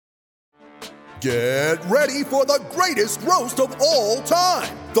Get ready for the greatest roast of all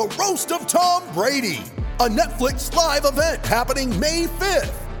time, the Roast of Tom Brady, a Netflix live event happening May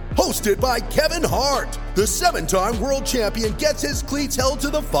 5th. Hosted by Kevin Hart, the 7-time world champion gets his cleats held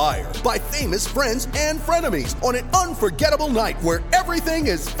to the fire by famous friends and frenemies on an unforgettable night where everything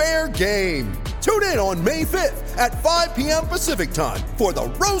is fair game. Tune in on May 5th at 5 p.m. Pacific time for the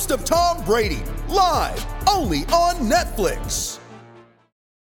Roast of Tom Brady, live only on Netflix.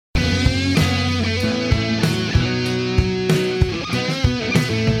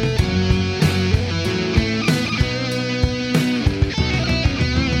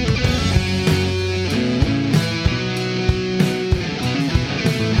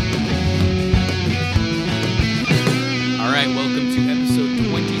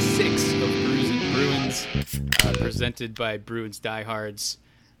 Presented by Bruins Diehards,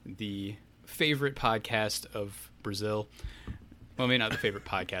 the favorite podcast of Brazil. Well, maybe not the favorite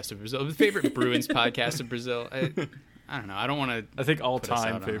podcast of Brazil, the favorite Bruins podcast of Brazil. I don't know. I don't want to. I think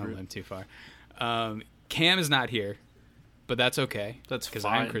all-time favorite. I'm too far. Cam is not here, but that's okay. That's because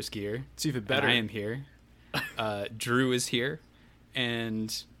fine. I'm Chris Gear. It's even better. I am here. Drew is here,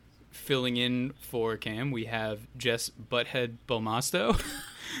 and filling in for Cam, we have Jess Butthead Belmosto.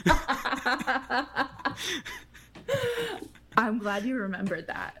 I'm glad you remembered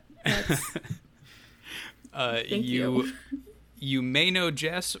that. Thank you. You may know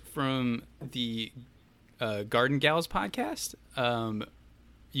Jess from the Garden Gals podcast.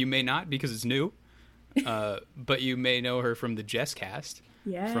 You may not because it's new, but you may know her from the Jess cast.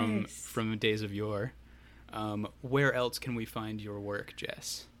 Yes. From Days of Yore. Where else can we find your work,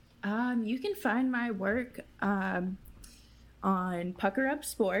 Jess? You can find my work on Pucker Up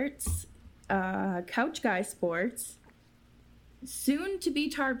Sports, Couch Guy Sports, soon to be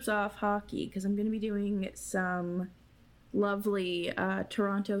Tarps Off Hockey, because I'm going to be doing some lovely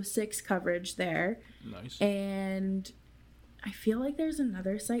Toronto 6 coverage there. Nice. And I feel like there's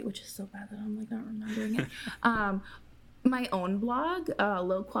another site, which is so bad that I'm like not remembering it. My own blog,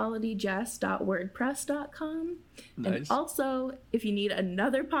 lowqualitygess.wordpress.com. Nice. And also, if you need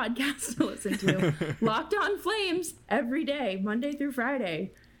another podcast to listen to, Locked On Flames every day, Monday through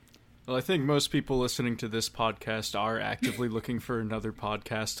Friday. Well, I think most people listening to this podcast are actively looking for another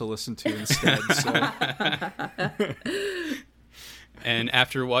podcast to listen to instead. So. And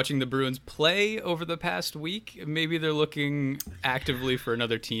after watching the Bruins play over the past week, maybe they're looking actively for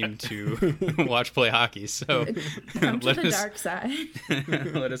another team to watch play hockey. So come to the dark side.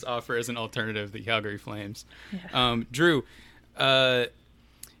 Let us offer as an alternative the Calgary Flames. Yeah. Drew, Jake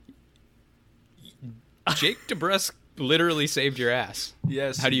DeBrusk literally saved your ass.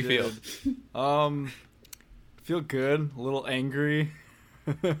 Yes. How do you feel? Feel good. A little angry.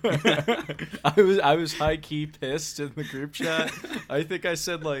 I was high key pissed in the group chat. I think I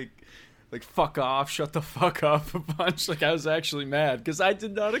said like fuck off, shut the fuck up a bunch. Like I was actually mad because I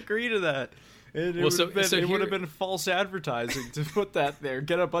did not agree to that. It would have been false advertising to put that there.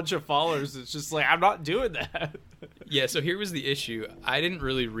 Get a bunch of followers. It's just like I'm not doing that. Yeah, so here was the issue. I didn't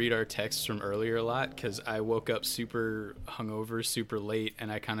really read our texts from earlier a lot because I woke up super hungover, super late,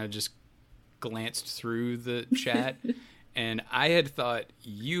 and I kind of just glanced through the chat. And I had thought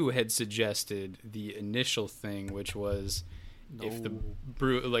you had suggested the initial thing, which was if the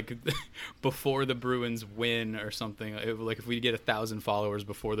before the Bruins win or something, if we get 1,000 followers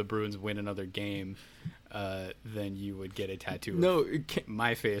before the Bruins win another game, then you would get a tattoo. No, of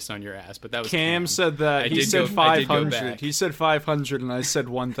my face on your ass. But that was Cam said that. He said 500. He said 500, and I said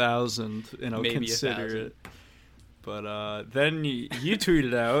 1,000. Maybe consider it. But then you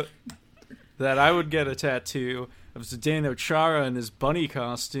tweeted out that I would get a tattoo of Zdeno Chara in his bunny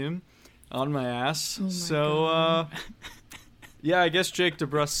costume on my ass. Oh my God. Yeah, I guess Jake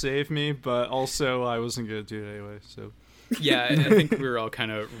DeBrusk saved me, but also I wasn't going to do it anyway, so. Yeah, I think we were all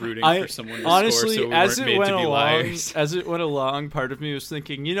kind of rooting for someone to honestly, score, so we as weren't it made went to be along, liars. As it went along, part of me was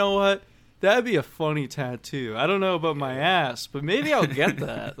thinking, you know what? That'd be a funny tattoo. I don't know about my ass, but maybe I'll get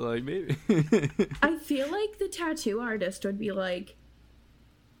that. Like, maybe. I feel like the tattoo artist would be like,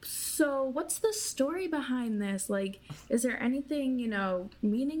 so what's the story behind this? Like, is there anything,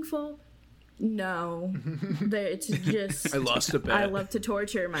 meaningful? No. It's just... I lost a bet. I love to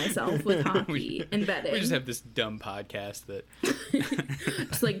torture myself with hockey in bed. We just have this dumb podcast that...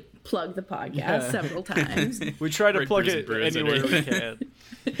 just, plug the podcast several times. We try to plug it anywhere we can.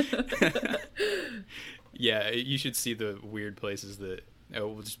 Yeah, you should see the weird places that...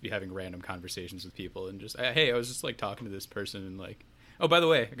 we'll just be having random conversations with people and just... Hey, I was just, talking to this person and, oh, by the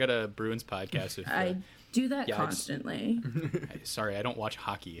way, I got a Bruins podcast. do that constantly. Sorry, I don't watch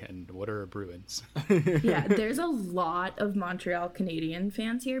hockey, and what are Bruins? Yeah, there's a lot of Montreal Canadian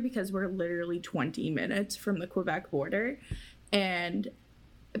fans here because we're literally 20 minutes from the Quebec border, and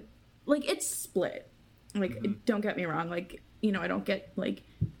like it's split. Like, don't get me wrong, like, you know, I don't get like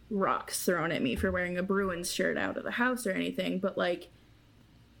rocks thrown at me for wearing a Bruins shirt out of the house or anything, but like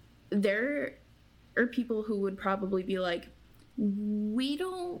there are people who would probably be like, we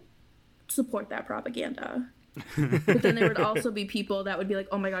don't support that propaganda. But then there would also be people that would be like,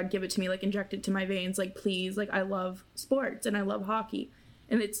 oh my god, give it to me, like inject it to my veins, like please, like I love sports and I love hockey,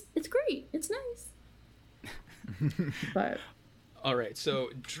 and it's great, it's nice. But all right,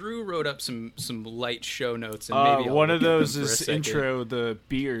 so Drew wrote up some light show notes, and maybe one of those is intro the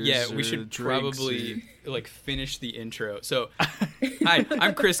beers. Yeah, we should probably like finish the intro. So hi,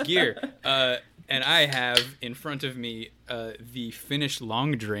 I'm Chris Gear, and I have in front of me the Finnish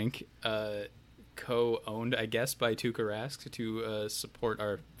long drink, co-owned, I guess, by Tuukka Rask to support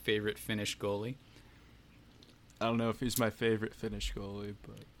our favorite Finnish goalie. I don't know if he's my favorite Finnish goalie,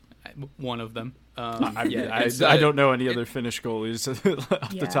 but one of them. I don't know any other Finnish goalies off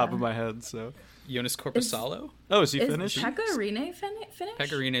the top of my head. So Jonas Korpisalo. Is he Finnish? Pekka Rinne Finnish?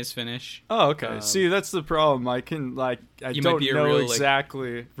 Pekka Rinne is Finnish. Oh, okay. See, that's the problem. I can I don't know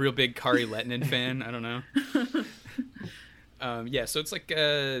exactly. Like, real big Kari Lehtinen fan. I don't know. Yeah, so it's like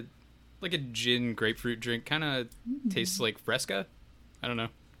a gin grapefruit drink. Kind of tastes like Fresca. I don't know.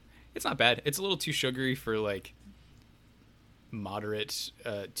 It's not bad. It's a little too sugary for like moderate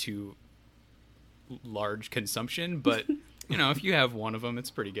to large consumption, but you know, if you have one of them, it's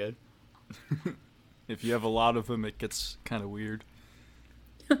pretty good. If you have a lot of them, it gets kind of weird.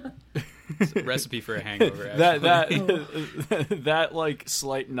 It's a recipe for a hangover. That like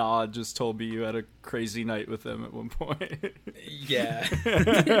slight nod just told me you had a crazy night with them at one point. Yeah.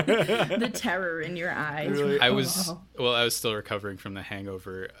 The terror in your eyes. I was still recovering from the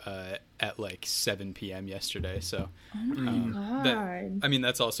hangover at like 7 p.m. yesterday. So, oh my God.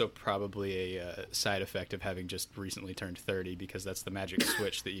 That's also probably a side effect of having just recently turned 30, because that's the magic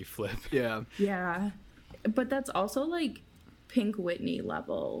switch that you flip. Yeah. Yeah, but that's also like Pink Whitney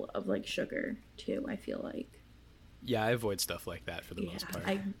level of like sugar too, I feel like. Yeah, I avoid stuff like that for the most part.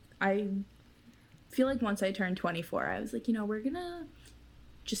 I feel like once I turned 24, I was like, you know, we're gonna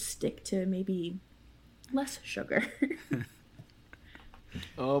just stick to maybe less sugar.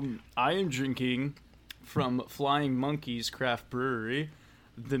 I am drinking from Flying Monkeys Craft Brewery,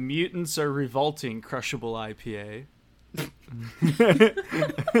 the Mutants Are Revolting Crushable IPA. Oh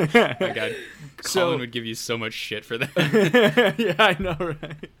my god, Colin would give you so much shit for that. Yeah, I know,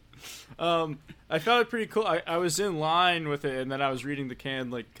 right? I found it pretty cool. I was in line with it, and then I was reading the can,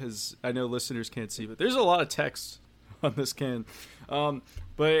 like, because I know listeners can't see, but there's a lot of text on this can.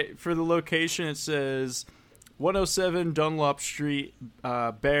 But for the location, it says 107 Dunlop Street,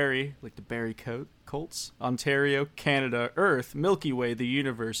 Barrie, like the Barrie Colts, Ontario, Canada, Earth, Milky Way, the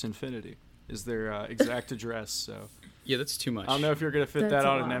universe, infinity is their exact address. So yeah, that's too much. I don't know if you're going to fit that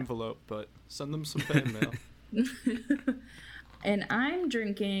on an envelope, but send them some fan mail. And I'm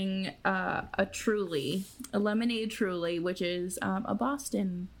drinking a Truly, a lemonade Truly, which is a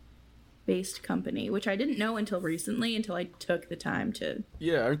Boston-based company, which I didn't know until recently, until I took the time to.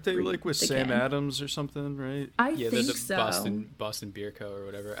 Yeah, aren't they like with Sam Adams or something, right? I think so. Boston Beer Co. or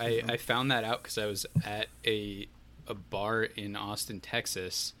whatever. I found that out because I was at a bar in Austin,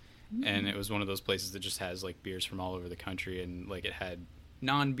 Texas, and it was one of those places that just has like beers from all over the country, and like it had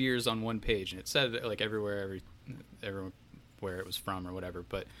non-beers on one page, and it said like everywhere where it was from or whatever.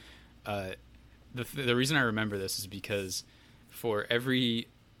 But the reason I remember this is because for every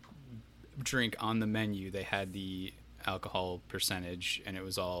drink on the menu, they had the alcohol percentage, and it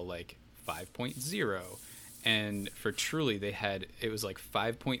was all like 5.0. And for Truly, it was like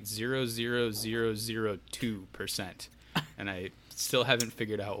 5.00002%. And I still haven't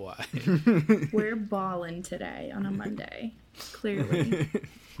figured out why. We're balling today on a Monday, clearly.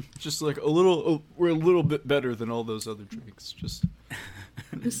 Just like we're a little bit better than all those other drinks. Just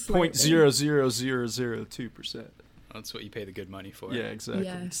 0.00002%. That's what you pay the good money for. Yeah, exactly.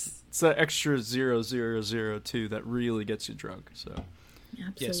 Yes. It's that extra 0.002 that really gets you drunk. So.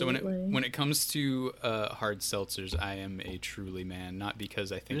 Absolutely. Yeah, so when it comes to hard seltzers, I am a Truly man. Not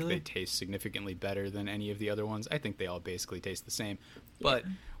because I think they taste significantly better than any of the other ones. I think they all basically taste the same. But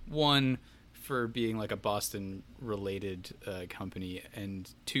one, for being like a Boston-related company,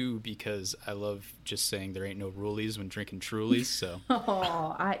 and two, because I love just saying there ain't no rulies when drinking Trulies. So.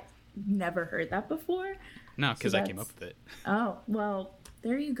 Oh, I never heard that before. No, because I came up with it. Oh, well,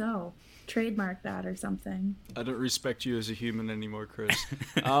 There you go. Trademark that or something. I don't respect you as a human anymore, Chris.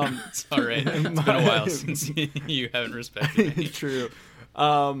 It's all right. It's been a while since you haven't respected me. True.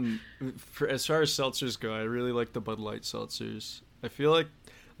 As far as seltzers go, I really like the Bud Light seltzers. I feel like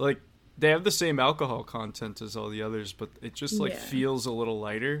they have the same alcohol content as all the others, but it just feels a little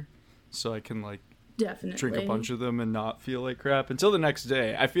lighter, so I can definitely drink a bunch of them and not feel like crap until the next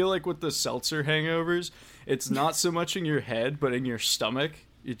day. I feel like with the seltzer hangovers, it's not so much in your head, but in your stomach.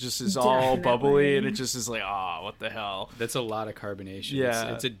 It just is all bubbly, and it just is like, what the hell? That's a lot of carbonation.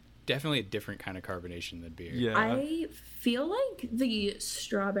 Yeah. It's definitely a different kind of carbonation than beer. Yeah. I feel like the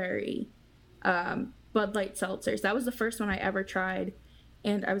strawberry Bud Light seltzers, that was the first one I ever tried,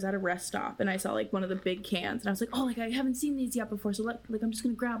 and I was at a rest stop, and I saw one of the big cans, and I was like, I haven't seen these yet before, so I'm just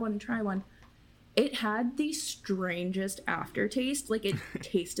gonna grab one and try one. It had the strangest aftertaste. It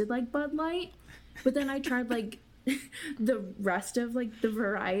tasted like Bud Light, but then I tried the rest of the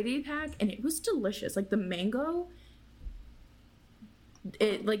variety pack, and it was delicious. The mango,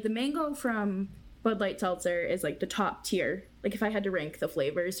 the mango from Bud Light seltzer is the top tier. If I had to rank the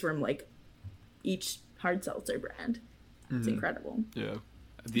flavors from each hard seltzer brand, it's incredible. Yeah.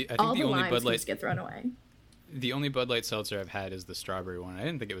 I think all the the only limes Bud Light just get thrown away. The only Bud Light seltzer I've had is the strawberry one. I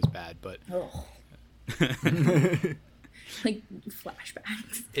didn't think it was bad, but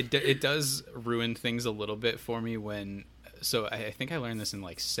Flashbacks. It does ruin things a little bit for me when. So I think I learned this in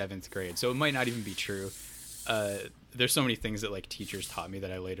 7th grade, so it might not even be true. There's so many things that teachers taught me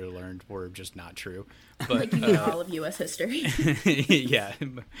that I later learned were just not true. But you mean all of U.S. history? Yeah,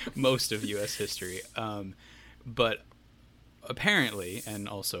 most of U.S. history. But apparently, and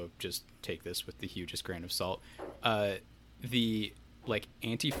also just take this with the hugest grain of salt, the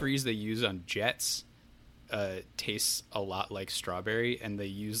antifreeze they use on jets tastes a lot like strawberry, and they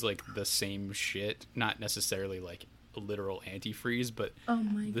use the same shit, not necessarily literal antifreeze, but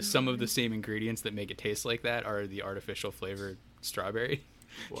some of the same ingredients that make it taste like that are the artificial flavored strawberry.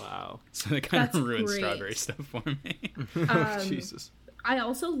 Wow. So they kind of ruined strawberry stuff for me. Jesus. I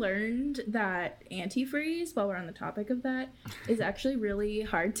also learned that antifreeze, while we're on the topic of that, is actually really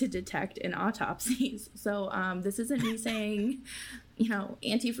hard to detect in autopsies. So this isn't me saying,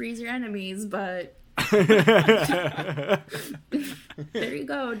 antifreeze your enemies, but there you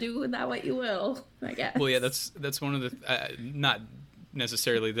go. Do with that what you will, I guess. Well, yeah, that's one of the not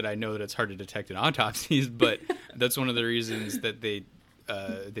necessarily that I know that it's hard to detect in autopsies, but that's one of the reasons that they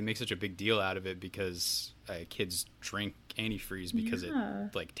make such a big deal out of it, because kids drink antifreeze because it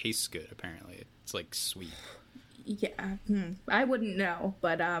tastes good. Apparently, it's sweet. Yeah, I wouldn't know,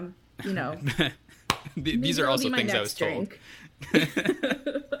 but these are also things I was told.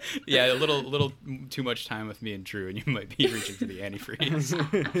 Yeah, a little too much time with me and Drew, and you might be reaching for the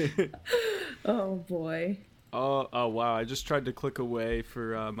antifreeze. Oh boy. Oh wow! I just tried to click away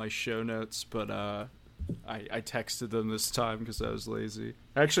for my show notes, but I texted them this time because I was lazy.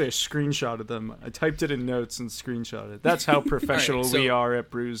 Actually, I screenshotted them. I typed it in notes and screenshotted it. That's how professional we are at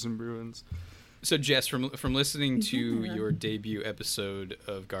Brews and Bruins. So, Jess, from listening to your debut episode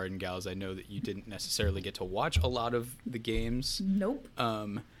of Garden Gals, I know that you didn't necessarily get to watch a lot of the games. Nope.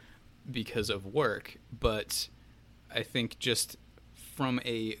 Because of work, but I think just from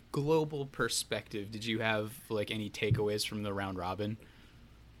a global perspective, did you have any takeaways from the round robin?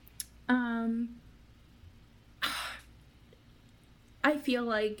 I feel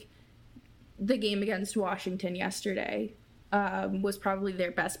like the game against Washington yesterday was probably their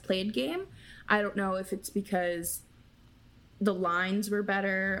best played game. I don't know if it's because the lines were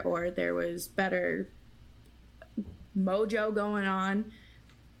better or there was better mojo going on,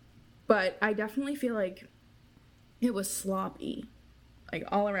 but I definitely feel like it was sloppy,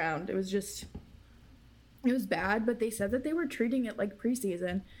 all around. It was bad, but they said that they were treating it like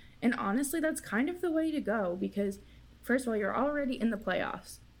preseason, and honestly, that's kind of the way to go, because first of all, you're already in the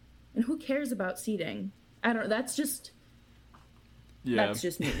playoffs, and who cares about seeding? That's just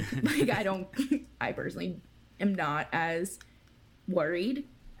me. I personally am not as worried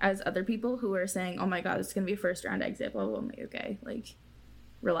as other people who are saying, oh my god, it's going to be a first round exit. Well, I'm okay.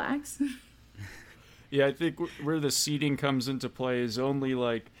 Relax. Yeah, I think where the seeding comes into play is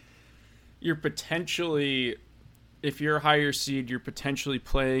only you're potentially, if you're a higher seed, you're potentially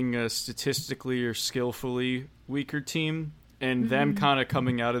playing a statistically or skillfully weaker team, and them kind of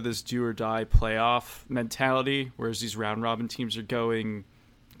coming out of this do or die playoff mentality, whereas these round robin teams are going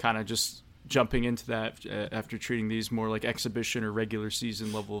kind of just jumping into that after treating these more like exhibition or regular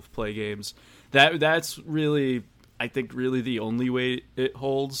season level of play games. That's really, I think, really the only way it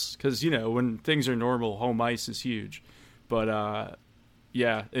holds, because when things are normal, home ice is huge, but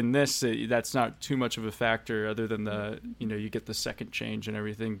yeah, in this, that's not too much of a factor other than you get the second change and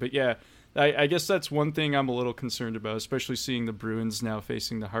everything. But yeah, I guess that's one thing I'm a little concerned about, especially seeing the Bruins now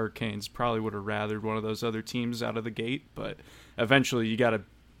facing the Hurricanes. Probably would have rathered one of those other teams out of the gate, but eventually you got to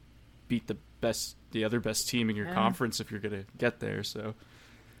beat the other best team in your conference if you're going to get there. So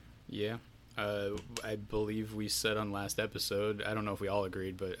yeah. I believe we said on last episode, I don't know if we all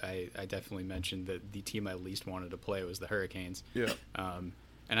agreed, but I definitely mentioned that the team I least wanted to play was the Hurricanes. Yeah. And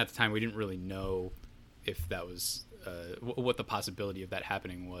at the time, we didn't really know if that was what the possibility of that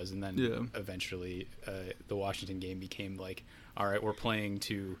happening was. And then eventually the Washington game became like, all right, we're playing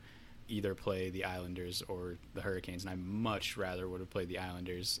to either play the Islanders or the Hurricanes. And I much rather would have played the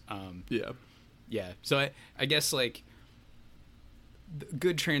Islanders. Yeah. So I guess like,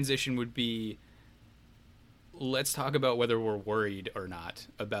 good transition would be, let's talk about whether we're worried or not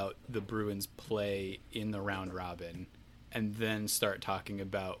about the Bruins play in the round robin, and then start talking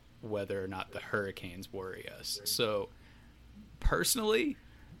about whether or not the Hurricanes worry us. So personally,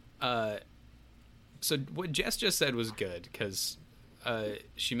 so what Jess just said was good, because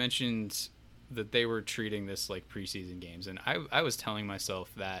she mentioned that they were treating this like preseason games, and I was telling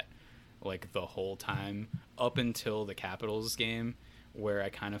myself that like the whole time up until the Capitals game, where I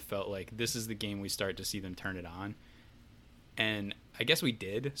kind of felt like this is the game we start to see them turn it on. And I guess we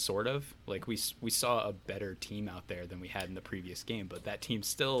did, sort of. Like, we saw a better team out there than we had in the previous game, but that team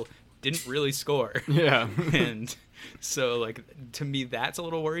still didn't really score. Yeah. And so, like, to me, that's a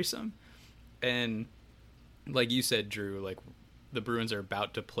little worrisome. And like you said, Drew, like, the Bruins are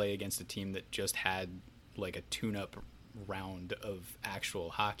about to play against a team that just had, like, a tune-up round of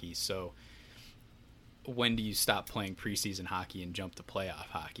actual hockey. So when do you stop playing preseason hockey and jump to playoff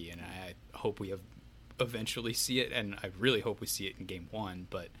hockey? And I hope we eventually see it, and I really hope we see it in game 1,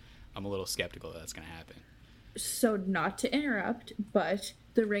 but I'm a little skeptical that's going to happen. So not to interrupt, but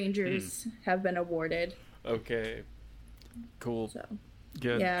the Rangers have been awarded. Okay. Cool. So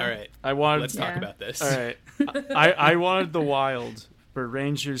good. Yeah. All right. Let's talk about this. All right. I wanted the Wild, but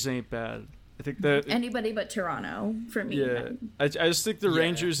Rangers ain't bad. I think that anybody but Toronto for me. Yeah, I just think the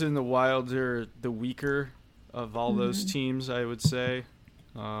Rangers and the Wild are the weaker of all those teams, I would say.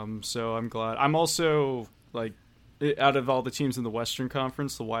 So I'm glad. I'm also like, out of all the teams in the Western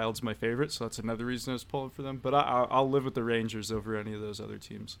Conference, the Wild's my favorite, so that's another reason I was pulling for them. But I'll live with the Rangers over any of those other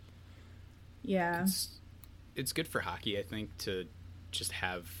teams. Yeah, it's good for hockey, I think, to just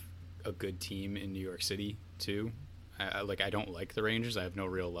have a good team in New York City too. I don't like the Rangers. I have no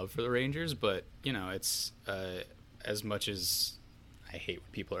real love for the Rangers, but it's as much as I hate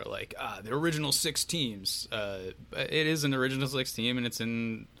when people are like, the original 6 teams. It is an original 6 team, and it's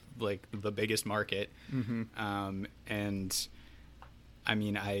in like the biggest market. Mm-hmm. And I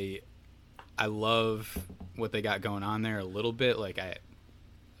mean, I love what they got going on there a little bit. Like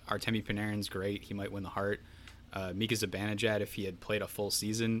Artemi Panarin's great. He might win the Hart. Mika Zibanejad, if he had played a full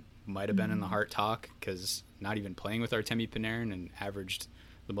season, might have been in the Hart talk, because not even playing with Artemi Panarin and averaged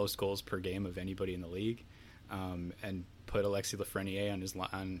the most goals per game of anybody in the league, and put Alexis Lafreniere on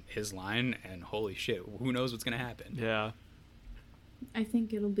his line, and holy shit, who knows what's going to happen. Yeah. I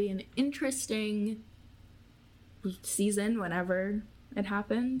think it'll be an interesting season whenever it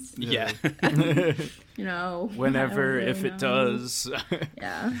happens. Yeah. Whenever, really if it does.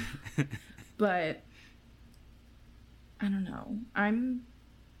 Yeah. But I don't know.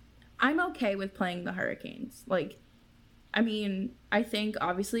 I'm okay with playing the Hurricanes. Like, I mean, I think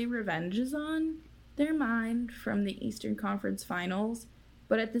obviously revenge is on their mind from the Eastern Conference Finals,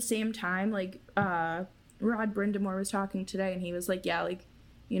 but at the same time, like, Rod Brindamore was talking today, and he was like, yeah, like,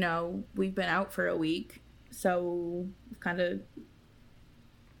 we've been out for a week, so kind of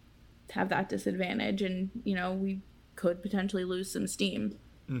have that disadvantage, and, we could potentially lose some steam.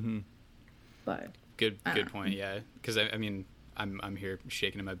 Mm-hmm. But good point, yeah. Because, I mean, I'm here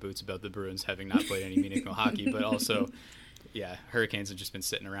shaking in my boots about the Bruins having not played any meaningful hockey, but also, yeah, Hurricanes have just been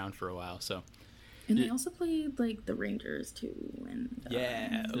sitting around for a while, so. And they also played, like, the Rangers, too. And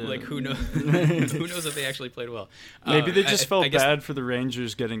like, who knows? Who knows if they actually played well? Maybe they just felt bad for the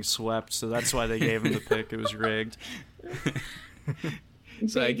Rangers getting swept, so that's why they gave him the pick. It was rigged.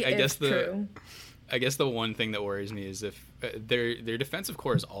 So I guess the one thing that worries me is if their defensive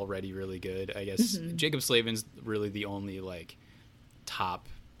core is already really good. I guess Jacob Slavin's really the only, like, top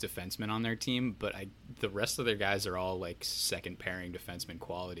defenseman on their team, but the rest of their guys are all, like, second pairing defenseman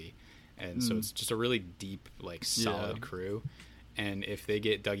quality. And so it's just a really deep, like, solid crew. And if they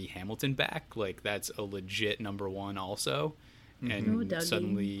get Dougie Hamilton back, like, that's a legit number 1 also. And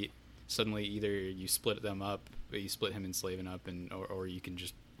suddenly either you split them up, or you split him and Slavin up, or you can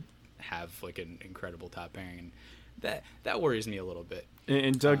just have, like, an incredible top pairing. And that worries me a little bit.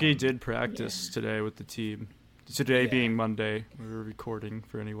 And Dougie did practice today with the team. Today being Monday, we were recording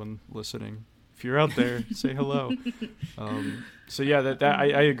for anyone listening. If you're out there, say hello. So yeah, that I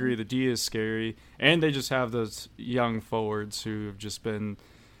agree. The D is scary, and they just have those young forwards who have just been.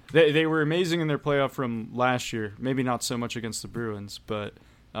 They were amazing in their playoff from last year. Maybe not so much against the Bruins, but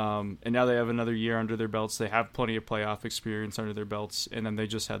and now they have another year under their belts. They have plenty of playoff experience under their belts, and then they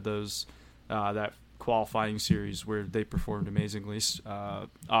just had those that qualifying series where they performed amazingly.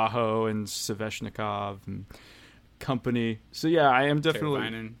 Aho and Svechnikov and company. So yeah, I am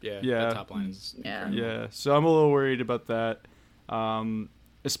definitely the top line is So I'm a little worried about that,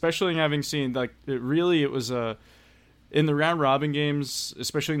 especially having seen it was in the round robin games,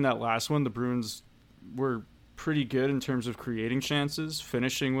 especially in that last one, the Bruins were pretty good in terms of creating chances.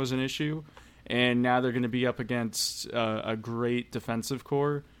 Finishing was an issue, and now they're going to be up against a great defensive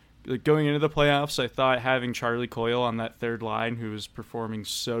core. Like, going into the playoffs, I thought having Charlie Coyle on that third line, who was performing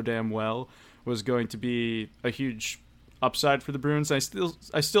so damn well, was going to be a huge upside for the Bruins. I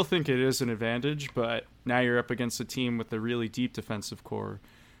still think it is an advantage, but now you're up against a team with a really deep defensive core.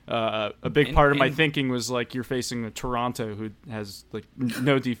 A big part of my thinking was like you're facing a Toronto who has like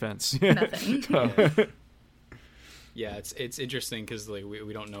no defense. Nothing. Yeah, it's interesting because like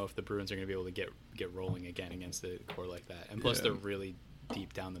we don't know if the Bruins are going to be able to get rolling again against a core like that, and plus they're really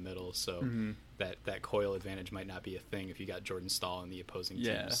deep down the middle, so that Coyle advantage might not be a thing if you got Jordan Staal in the opposing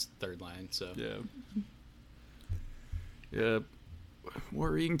team's third line. So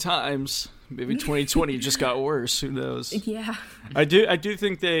worrying times. Maybe 2020 just got worse. Who knows? Yeah, I do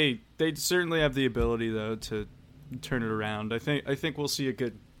think they certainly have the ability though to turn it around. I think we'll see a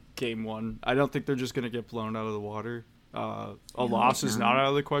good game one. I don't think they're just going to get blown out of the water. A loss is not out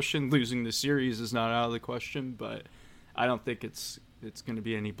of the question. Losing the series is not out of the question, but I don't think it's going to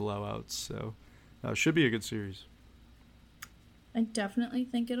be any blowouts. So should be a good series. I definitely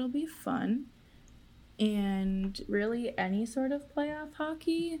think it'll be fun. And really, any sort of playoff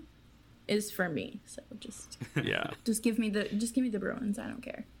hockey is for me. So just give me the Bruins. I don't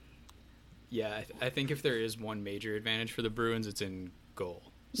care. Yeah, I think if there is one major advantage for the Bruins, it's in goal.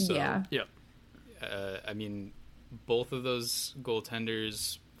 So, I mean, both of those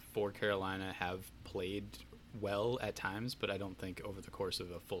goaltenders for Carolina have played well at times, but I don't think over the course of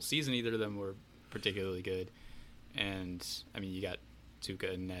a full season either of them were particularly good. And I mean, you got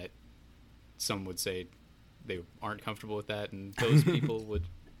Tuukka and net. Some would say they aren't comfortable with that, and those people would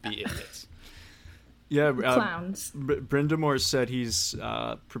be idiots. Yeah, clowns. Brindamore said he's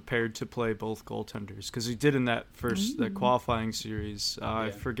prepared to play both goaltenders because he did in that first qualifying series. I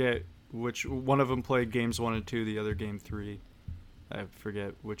forget which one of them played games 1 and 2, the other game 3. I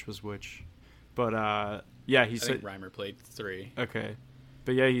forget which was which, but I said Reimer played 3. Okay,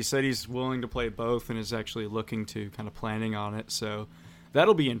 but yeah, he said he's willing to play both and is actually looking to kind of planning on it. So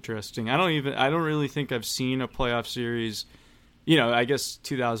that'll be interesting. I don't really think I've seen a playoff series. You know, I guess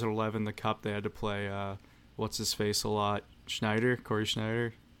 2011, the Cup, they had to play, what's his face a lot? Corey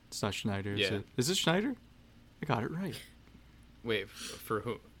Schneider? It's not Schneider, is it? Is it Schneider? I got it right. Wait, for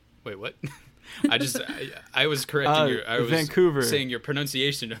who? Wait, what? I was correcting you. I was Vancouver. Saying your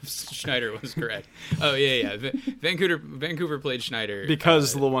pronunciation of Schneider was correct. Oh, yeah. Vancouver played Schneider.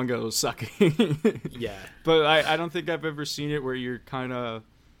 Because Luongo was sucking. Yeah. But I don't think I've ever seen it where you're kind of,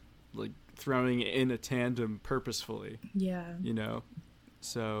 like, throwing in a tandem purposefully. Yeah. You know?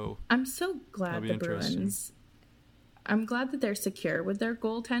 So I'm so glad the Bruins. I'm glad that they're secure with their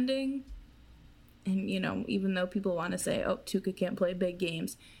goaltending. And, you know, even though people want to say, oh, Tuukka can't play big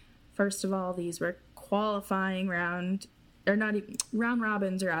games. First of all, these were qualifying round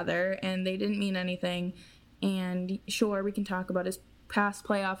robins rather, and they didn't mean anything. And sure, we can talk about his past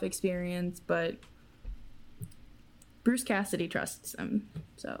playoff experience, but Bruce Cassidy trusts him.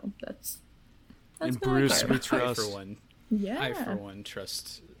 So that's and Bruce we trust. I for one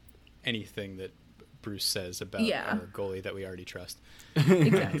trust anything that Bruce says about our goalie that we already trust.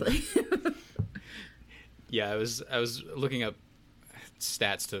 Exactly. Yeah, I was looking up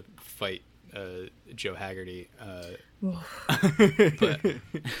stats to fight Joe Haggerty. But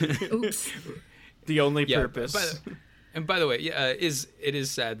oops. The only purpose. By the way, it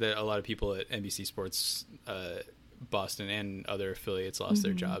is sad that a lot of people at NBC Sports Boston and other affiliates lost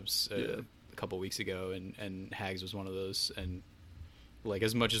their jobs a couple weeks ago, and Hags was one of those. And like,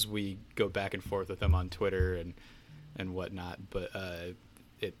 as much as we go back and forth with him on Twitter and whatnot, but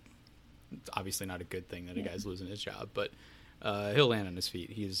it's obviously not a good thing that a guy's losing his job. But he'll land on his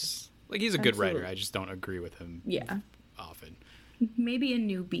feet. He's a good writer. I just don't agree with him. Often. Maybe a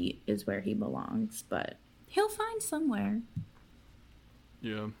new beat is where he belongs, but he'll find somewhere.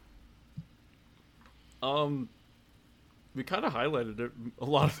 Yeah. we kind of highlighted a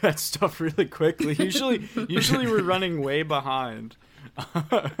lot of that stuff really quickly. Usually we're running way behind.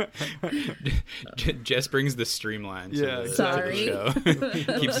 Jess brings the streamline. Yeah, sorry.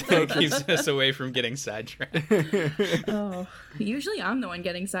 keeps us away from getting sidetracked. Oh, usually I'm the one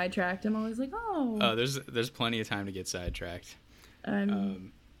getting sidetracked. I'm always like, oh. There's plenty of time to get sidetracked.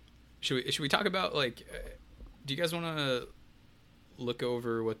 Should we talk about, like, do you guys want to look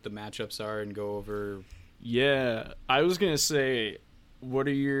over what the matchups are and go over? Yeah, I was gonna say, what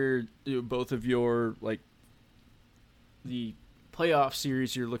are both of your, like, the playoff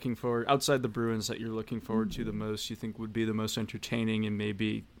series you're looking for outside the Bruins that you're looking forward to the most, you think would be the most entertaining, and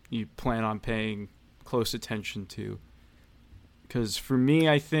maybe you plan on paying close attention to? Because for me,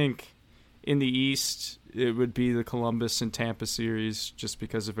 I think in the East it would be the Columbus and Tampa series, just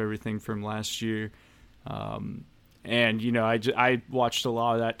because of everything from last year. And I watched a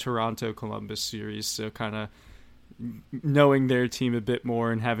lot of that Toronto Columbus series, so kind of knowing their team a bit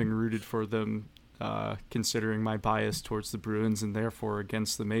more and having rooted for them, considering my bias towards the Bruins and therefore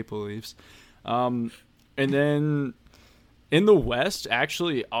against the Maple Leafs. And then in the West,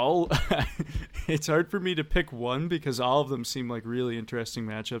 actually, it's hard for me to pick one because all of them seem like really interesting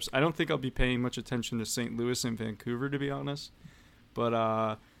matchups. I don't think I'll be paying much attention to St. Louis and Vancouver, to be honest.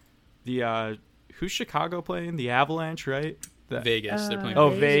 But who's Chicago playing? The Avalanche, right? Vegas. They're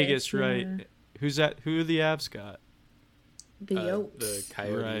playing. Vegas, right? Yeah. Who's that? Who are the Avs got? The Yotes. The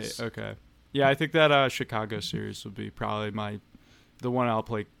Coyotes. Right. Okay. Yeah, I think that Chicago series will be probably the one I'll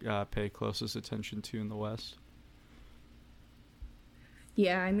pay closest attention to in the West.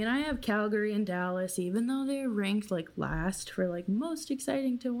 Yeah, I mean, I have Calgary and Dallas, even though they're ranked like last for like most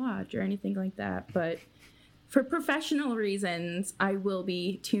exciting to watch or anything like that. But for professional reasons, I will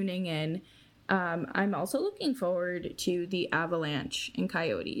be tuning in. I'm also looking forward to the Avalanche and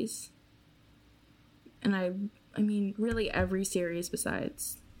Coyotes. And I mean, really every series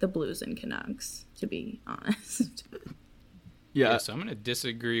besides the Blues and Canucks, to be honest. Yeah, so I'm going to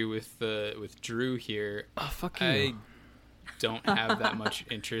disagree with Drew here. Oh, fuck you. I don't have that much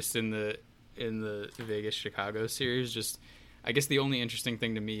interest in the Vegas Chicago series. Just, I guess the only interesting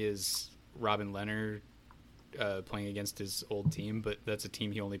thing to me is Robin Lehner playing against his old team, but that's a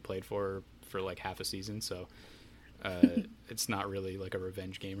team he only played for like half a season, so it's not really like a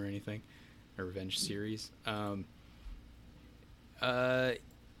revenge game or anything, a revenge series.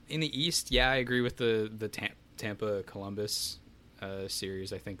 In the East, yeah, I agree with the Tampa Columbus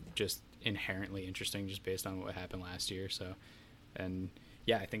series. I think just inherently interesting, just based on what happened last year. So, and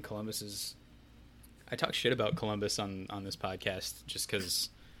yeah, I think Columbus is. I talk shit about Columbus on this podcast just because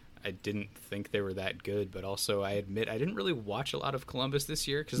I didn't think they were that good, but also I admit I didn't really watch a lot of Columbus this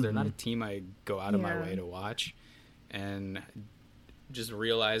year because they're not a team I go out of my way to watch. And just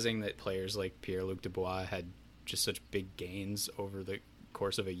realizing that players like Pierre-Luc Dubois had just such big gains over the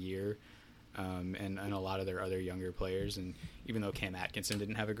course of a year, and a lot of their other younger players, and even though Cam Atkinson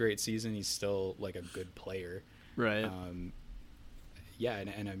didn't have a great season, he's still like a good player, right? Yeah,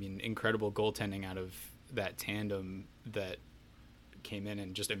 and I mean, incredible goaltending out of that tandem that came in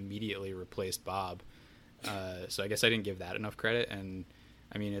and just immediately replaced Bob. So I guess I didn't give that enough credit, and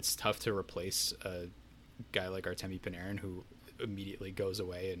I mean, it's tough to replace a guy like Artemi Panarin who immediately goes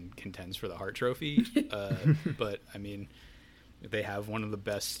away and contends for the Hart Trophy. But I mean, they have one of the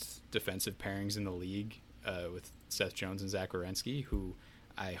best defensive pairings in the league with Seth Jones and Zach Werenski, who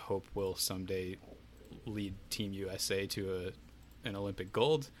I hope will someday lead Team USA to an Olympic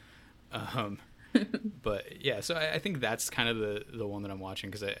gold. But yeah, so I think that's kind of the one that I'm watching,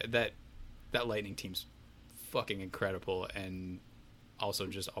 because that Lightning team's fucking incredible and also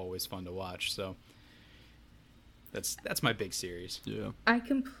just always fun to watch. So that's my big series. Yeah, I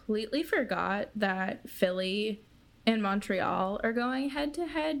completely forgot that Philly and Montreal are going head to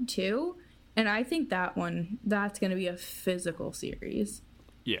head too, and I think that's going to be a physical series.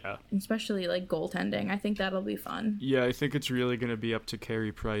 Yeah, especially like goaltending. I think that'll be fun. Yeah, I think it's really going to be up to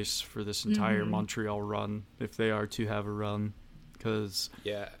Carey Price for this entire Montreal run, if they are to have a run, because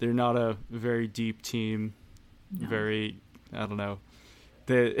they're not a very deep team. No. I don't know.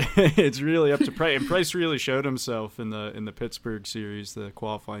 It's really up to Price, and Price really showed himself in the Pittsburgh series, the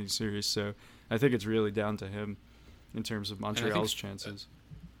qualifying series. So I think it's really down to him in terms of Montreal's chances.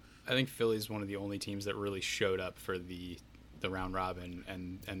 I think Philly's one of the only teams that really showed up for the round robin,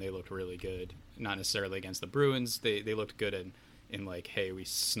 and they looked really good. Not necessarily against the Bruins. They looked good in like, hey, we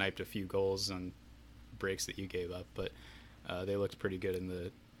sniped a few goals on breaks that you gave up, but they looked pretty good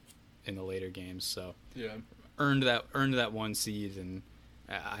in the later games. So yeah, earned that one seed, and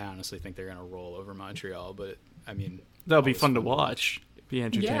I honestly think they're gonna roll over Montreal. But I mean, that'll be fun to watch. Be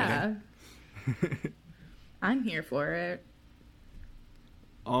entertaining. Yeah. I'm here for it.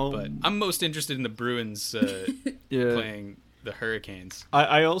 But I'm most interested in the Bruins playing the Hurricanes.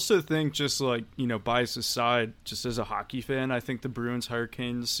 I also think, just like, bias aside, just as a hockey fan, I think the Bruins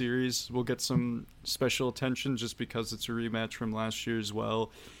Hurricanes series will get some special attention just because it's a rematch from last year as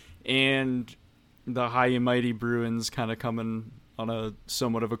well. And the high and mighty Bruins kind of coming on a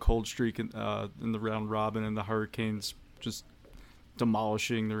somewhat of a cold streak in the round robin, and the Hurricanes just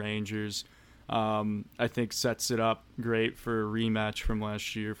demolishing the Rangers. I think sets it up great for a rematch from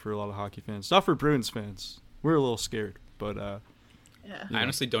last year for a lot of hockey fans. Not for Bruins fans. We're a little scared, but I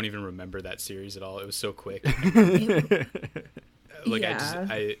honestly don't even remember that series at all. It was so quick.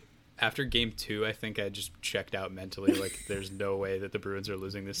 I after game 2, I think I just checked out mentally. Like, there's no way that the Bruins are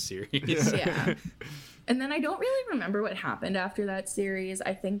losing this series. Yeah. And then I don't really remember what happened after that series.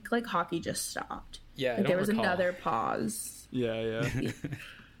 I think like hockey just stopped. Yeah, like, there was another pause. Yeah. It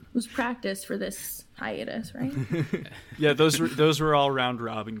was practice for this hiatus, right? Yeah, those were all round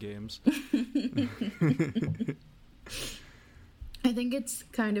robin games. I think it's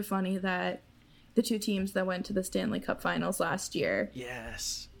kind of funny that the two teams that went to the Stanley Cup Finals last year,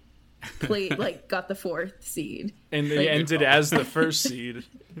 got the 4th seed, and they ended as the first seed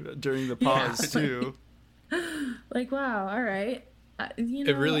during the pause too. Like, wow, all right.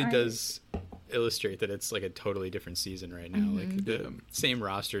 It really does illustrate that it's like a totally different season right now. Mm-hmm. Like the same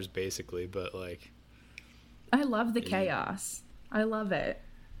rosters basically, but like, I love the chaos. I love it.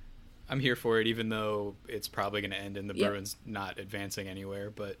 I'm here for it, even though it's probably going to end in the Bruins not advancing anywhere,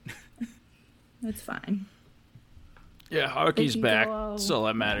 but it's fine. Yeah, hockey's back. That's all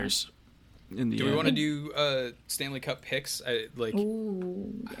that matters. Do we want to do Stanley Cup picks? I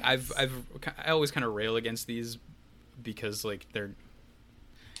always kind of rail against these because like they're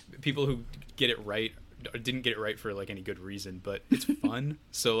people who get it right didn't get it right for like any good reason, but it's fun.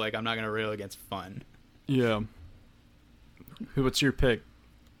 So like I'm not going to rail against fun. Yeah. What's your pick?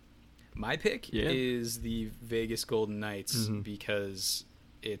 My pick is the Vegas Golden Knights because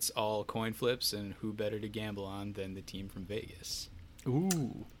it's all coin flips, and who better to gamble on than the team from Vegas?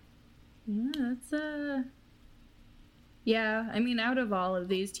 Ooh. Yeah, that's I mean, out of all of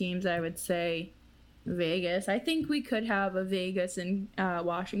these teams, I would say Vegas. I think we could have a Vegas and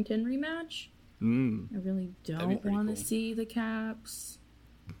Washington rematch. I really don't want to see the Caps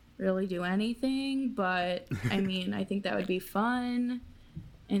really do anything, but I mean, I think that would be fun.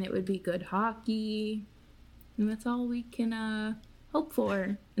 And it would be good hockey. And that's all we can hope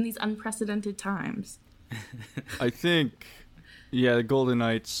for in these unprecedented times. I think, the Golden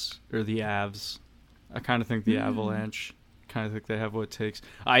Knights or the Avs. I kind of think the Avalanche. Kind of think they have what it takes.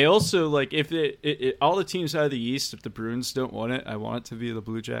 I also, like, if it all the teams out of the East, if the Bruins don't want it, I want it to be the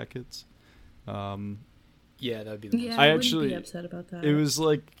Blue Jackets. Yeah, that would be the most. I wouldn't be upset about that. It was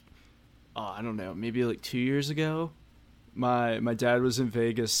like, I don't know, maybe like 2 years ago. My dad was in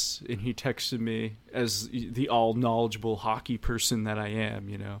Vegas, and he texted me as the all-knowledgeable hockey person that I am,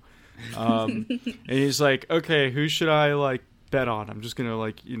 and he's like, okay, who should I, like, bet on? I'm just going to,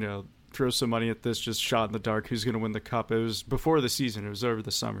 like, throw some money at this, just shot in the dark, who's going to win the cup. It was before the season. It was over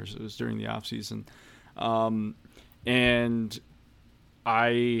the summers. It was during the off-season. And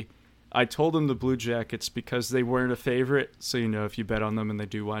I told him the Blue Jackets because they weren't a favorite. So, if you bet on them and they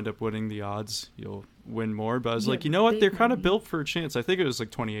do wind up winning, the odds, you'll win more. But I was like, you know what? They're kind of built for a chance. I think it was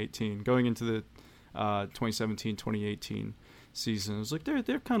like 2018, going into the 2017-2018 season. I was like,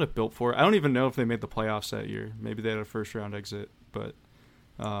 they're kind of built for it. I don't even know if they made the playoffs that year. Maybe they had a first round exit, but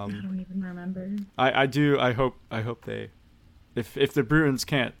I don't even remember. I do. I hope they. If the Bruins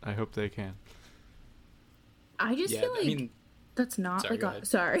can't, I hope they can. I just feel like that's not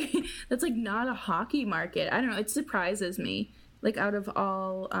that's like not a hockey market. I don't know. It surprises me. Like, out of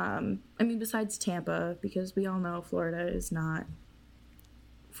all, besides Tampa, because we all know Florida is not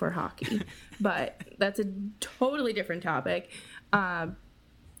for hockey, but that's a totally different topic. I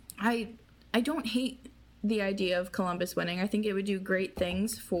don't hate the idea of Columbus winning. I think it would do great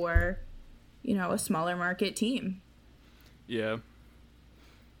things for, a smaller market team. Yeah.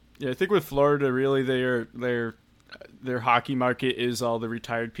 Yeah, I think with Florida, really, their hockey market is all the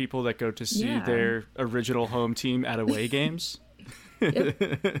retired people that go to see their original home team at away games.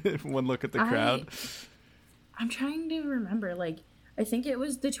 One look at the crowd. I'm trying to remember. Like, I think it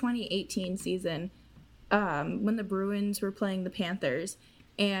was the 2018 season when the Bruins were playing the Panthers,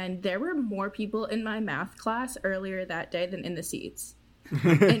 and there were more people in my math class earlier that day than in the seats,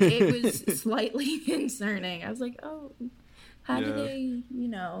 and it was slightly concerning. I was like, oh, how do they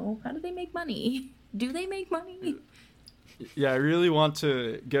make money? Do they make money? Yeah, I really want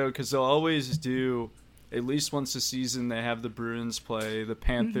to go because they'll always do. At least once a season, they have the Bruins play the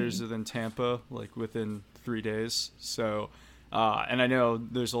Panthers and then Tampa, like within 3 days. So, and I know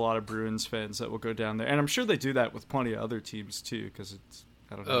there's a lot of Bruins fans that will go down there, and I'm sure they do that with plenty of other teams too, because it's,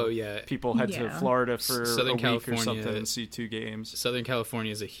 I don't know. Oh yeah, people head to Florida for Southern a week California, or something and see 2 games. Southern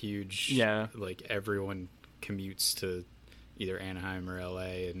California is a huge, like everyone commutes to either Anaheim or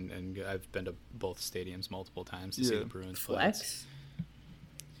LA, and I've been to both stadiums multiple times to see the Bruins flex.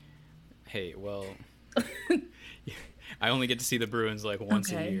 Hey, well, I only get to see the Bruins like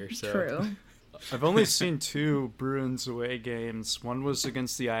once a year, so true. I've only seen 2 Bruins away games. One was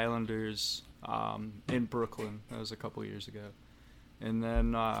against the Islanders in Brooklyn. That was a couple years ago. And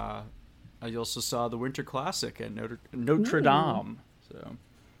then I also saw the Winter Classic at Notre Dame. So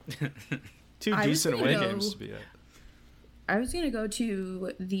 2 decent away games to be at. I was going to go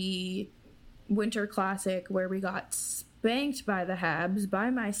to the Winter Classic where we got spanked by the Habs by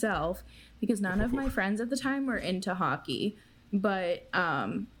myself because none of my friends at the time were into hockey. But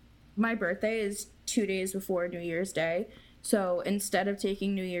my birthday is 2 days before New Year's Day. So instead of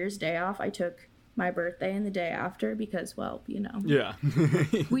taking New Year's Day off, I took my birthday and the day after because, well, you know. Yeah.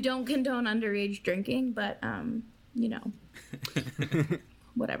 We don't condone underage drinking, but, you know,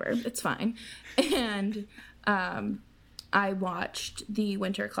 whatever. It's fine. And I watched the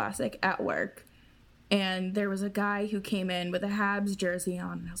Winter Classic at work, and there was a guy who came in with a Habs jersey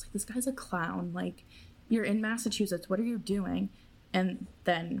on, and I was like, this guy's a clown. Like, you're in Massachusetts. What are you doing? And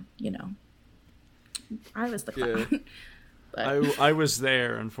then, you know, I was the clown. Yeah. But I was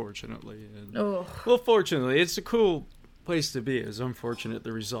there, unfortunately. And, well, fortunately, it's a cool place to be. It was unfortunate,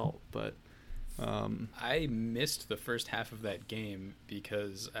 the result, but... I missed the first half of that game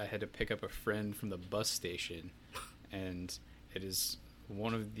because I had to pick up a friend from the bus station, and it is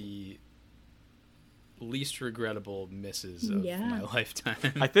one of the least regrettable misses of my lifetime.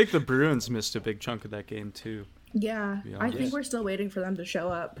 I think the Bruins missed a big chunk of that game, too. Yeah, I think we're still waiting for them to show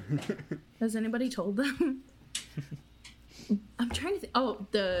up. Has anybody told them? I'm trying to think. Oh,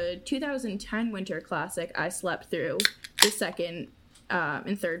 the 2010 Winter Classic, I slept through the second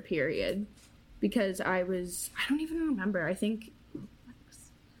and third period because I don't even remember. I think I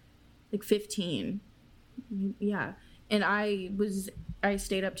was like 15. Yeah. And I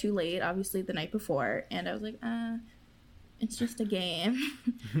stayed up too late, obviously, the night before. And I was like, it's just a game.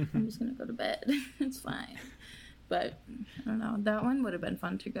 I'm just going to go to bed. It's fine. But I don't know. That one would have been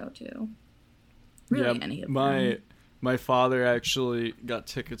fun to go to. Really, any of them. My father actually got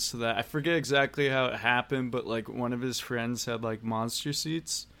tickets to that. I forget exactly how it happened, but like one of his friends had like monster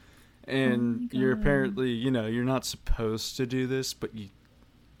seats, and you're apparently, you know, you're not supposed to do this, but you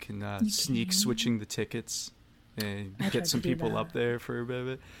can sneak switching the tickets and get some people up there for a bit of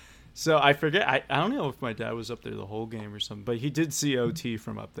it. So I forget. I don't know if my dad was up there the whole game or something, but he did see OT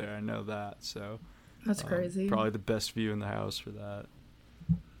from up there. I know that. So that's crazy. Probably the best view in the house for that.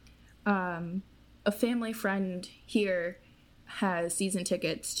 A family friend here has season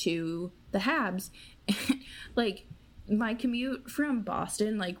tickets to the Habs. Like, my commute from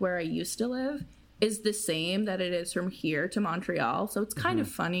Boston, like where I used to live, is the same that it is from here to Montreal. So it's kind of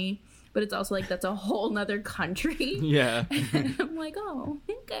funny, but it's also like that's a whole nother country. Yeah. And I'm like, oh,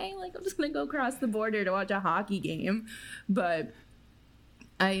 okay. Like, I'm just going to go across the border to watch a hockey game. But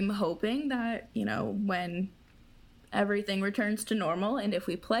I'm hoping that, you know, when everything returns to normal and if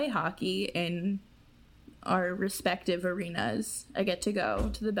we play hockey in our respective arenas, I get to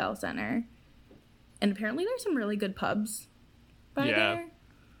go to the Bell Center. And apparently there's some really good pubs by there.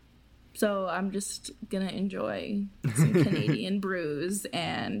 So I'm just going to enjoy some Canadian brews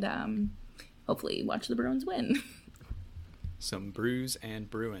and hopefully watch the Bruins win. Some brews and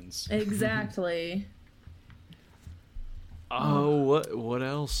Bruins. Exactly. Oh, what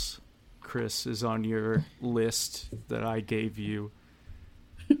else, Chris, is on your list that I gave you?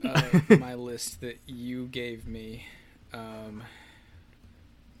 My list that you gave me. Man,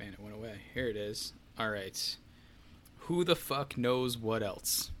 it went away. Here it is. All right. Who the fuck knows what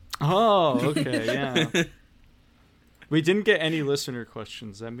else? Oh, okay, yeah. We didn't get any listener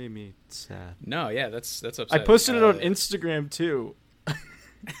questions. That made me sad. No, yeah, that's upsetting. I posted it on Instagram too.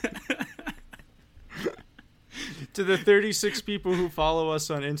 To the 36 people who follow us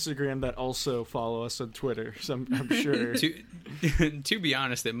on Instagram that also follow us on Twitter, so I'm sure. To be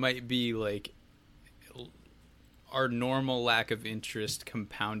honest, it might be like our normal lack of interest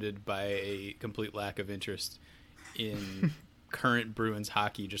compounded by a complete lack of interest in current Bruins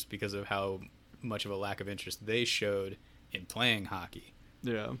hockey just because of how much of a lack of interest they showed in playing hockey.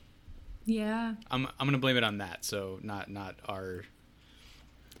 Yeah. Yeah. I'm going to blame it on that, so not our...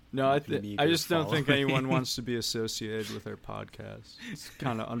 No, I just don't think anyone wants to be associated with our podcast. It's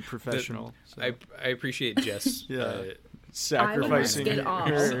kind of unprofessional. So. I appreciate Jess sacrificing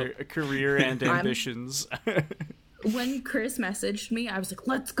her career and ambitions. When Chris messaged me, I was like,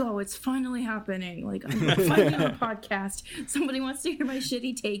 let's go. It's finally happening. Like, I'm finally on a podcast. Somebody wants to hear my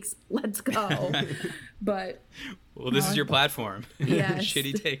shitty takes. Let's go. But well, this is your platform. Yes.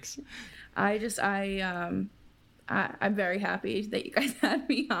 Shitty takes. I'm very happy that you guys had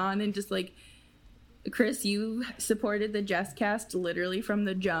me on, and just like, Chris, you supported the JessCast literally from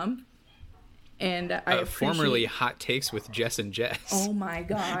the jump. And I appreciate... formerly Hot Takes with Jess and Jess. Oh my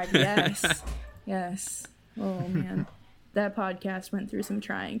God. Yes. Yes. Oh man, that podcast went through some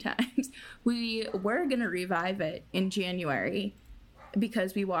trying times. We were going to revive it in January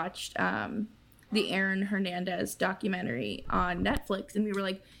because we watched the Aaron Hernandez documentary on Netflix, and we were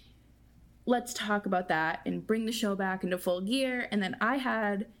like, let's talk about that and bring the show back into full gear. And then I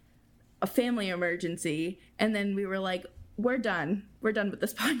had a family emergency, and then we were like, we're done with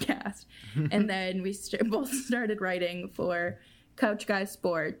this podcast. And then we both started writing for Couch Guy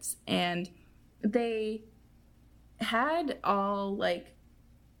Sports, and they had all like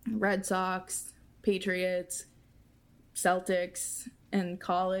Red Sox, Patriots, Celtics, and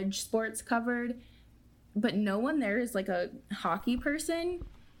college sports covered, but no one there is like a hockey person,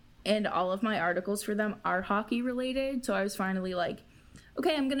 and all of my articles for them are hockey related. So I was finally like,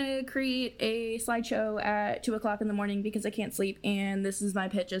 okay, I'm gonna create a slideshow at 2:00 in the morning because I can't sleep, and this is my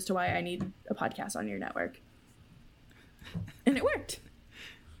pitch as to why I need a podcast on your network. And it worked.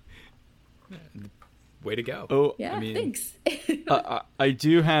 Way to go. Oh, yeah, thanks. I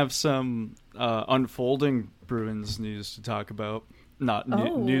do have some unfolding Bruins news to talk about. Not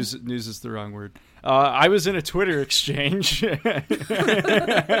news is the wrong word. I was in a Twitter exchange.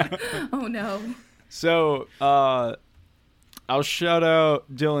 Oh no. So I'll shout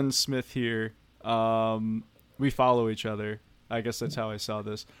out Dylan Smith here. We follow each other. I guess that's how I saw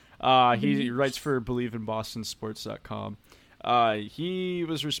this. He writes for BelieveInBostonSports.com. He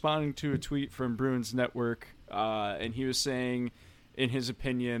was responding to a tweet from Bruins Network, and he was saying, in his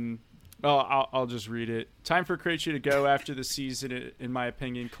opinion, I'll just read it. Time for Krejci to go after the season, in my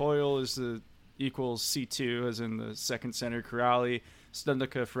opinion. Coyle is equals C2, as in the second center. Kuraly,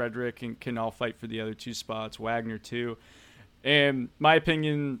 Stundaka, Frederick, and can all fight for the other two spots. Wagner, too. And my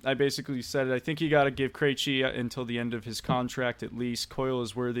opinion, I basically said it. I think you got to give Krejci until the end of his contract at least. Coyle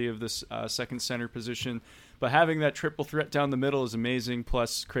is worthy of this second center position. But having that triple threat down the middle is amazing.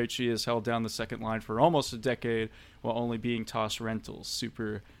 Plus, Krejci has held down the second line for almost a decade while only being tossed rentals.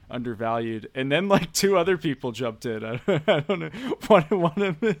 Super undervalued. And then, like, two other people jumped in. I don't know. One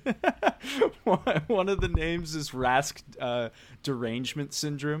of the names is Rask Derangement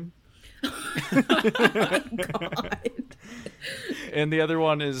Syndrome. Oh my God. And the other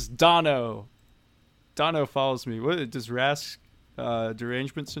one is Dono. Dono follows me. What does Rask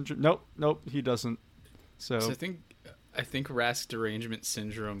Derangement Syndrome? Nope, he doesn't. So I think Rask Derangement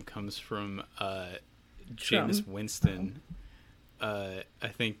Syndrome comes from Jameis Winston. I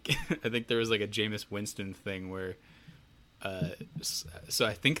think there was like a Jameis Winston thing where so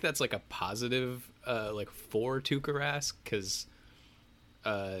I think that's like a positive like for Tuukka Rask, because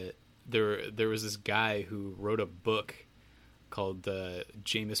there was this guy who wrote a book called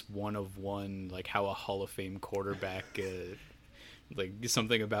Jameis 1 of 1, like how a Hall of Fame quarterback like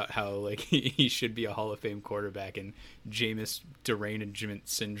something about how like he should be a Hall of Fame quarterback, and Jameis Derangement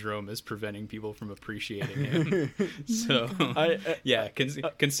Syndrome is preventing people from appreciating him. So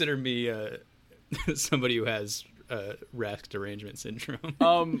consider me somebody who has Rask Derangement Syndrome.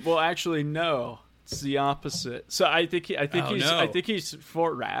 Well, actually, no, it's the opposite. So I think he's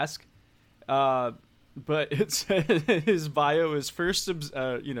for Rask, but it's his bio is first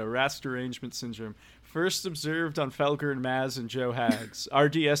Rask Derangement Syndrome. First observed on Felger and Maz and Joe Hags.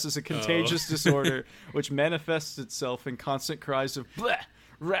 RDS is a contagious disorder which manifests itself in constant cries of bleh,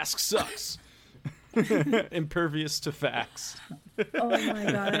 Rask sucks. Impervious to facts. Oh my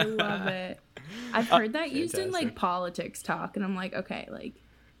God, I love it. I've heard that used in like politics talk, and I'm like, okay, like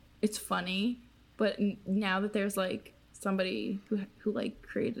it's funny, but now that there's like somebody who like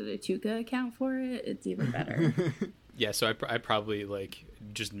created a Tuukka account for it, it's even better. Yeah, so I probably like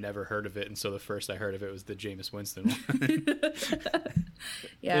just never heard of it, and so the first I heard of it was the Jameis Winston one.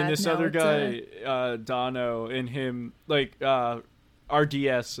 Yeah, and this other guy, Dono, and him, like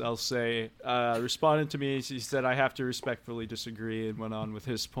RDS, I'll say, responded to me. He said, I have to respectfully disagree, and went on with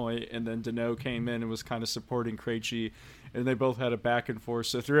his point. And then Dano came in and was kind of supporting Krejci, and they both had a back and forth.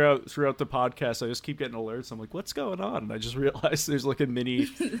 So throughout the podcast, I just keep getting alerts. I'm like, what's going on? And I just realized there's like a mini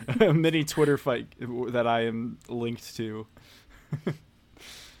Twitter fight that I am linked to.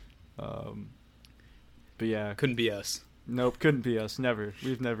 But yeah, couldn't be us. Nope, couldn't be us. Never.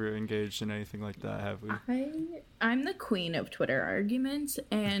 We've never engaged in anything like that, have we? I'm the queen of Twitter arguments,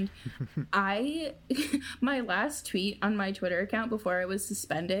 and my last tweet on my Twitter account before I was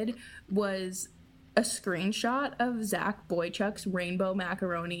suspended was a screenshot of Zach Boychuk's rainbow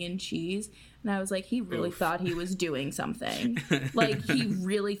macaroni and cheese, and I was like, he really thought he was doing something. Like,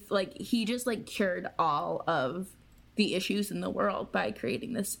 he just like cured all of the issues in the world by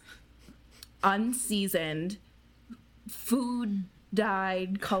creating this unseasoned, food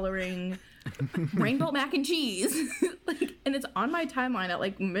dyed coloring rainbow mac and cheese. Like, and it's on my timeline at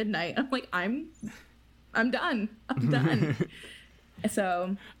like midnight. I'm like, I'm done.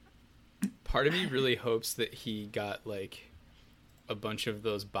 So part of me really hopes that he got like a bunch of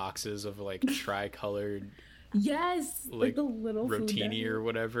those boxes of like tri-colored yes, like the little rotini or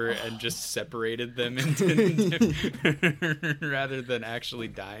whatever, and just separated them into rather than actually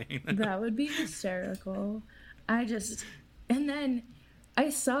dyeing them. That would be hysterical. And then I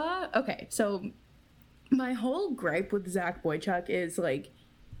saw, okay, so my whole gripe with Zach Boychuk is like,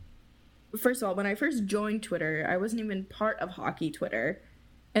 first of all, when I first joined Twitter, I wasn't even part of hockey Twitter.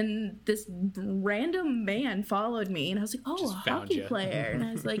 And this random man followed me, and I was like, oh, a hockey player. And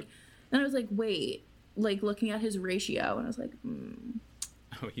I was like, wait, like looking at his ratio, and I was like,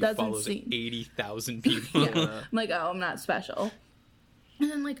 oh, he follows 80,000 people. Yeah. I'm like, oh, I'm not special. And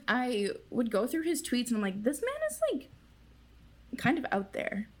then like I would go through his tweets, and I'm like, this man is like kind of out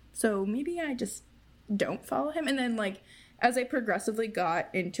there, so maybe I just don't follow him. And then like as I progressively got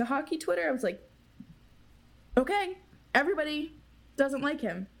into hockey Twitter, I was like, okay, everybody doesn't like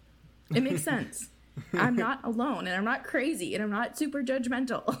him. It makes sense. I'm not alone, and I'm not crazy, and I'm not super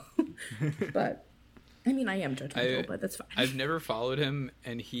judgmental. But I mean, I am judgmental, but that's fine. I've never followed him,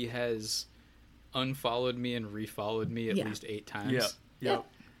 and he has unfollowed me and refollowed me at least 8 times. Yeah.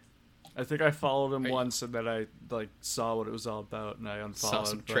 I think I followed him once, and then I like saw what it was all about, and I unfollowed. Saw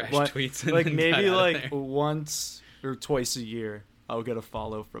some trash tweets. And like maybe like once or twice a year, I'll get a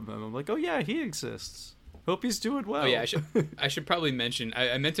follow from him. I'm like, oh yeah, he exists. Hope he's doing well. Oh yeah, I should probably mention.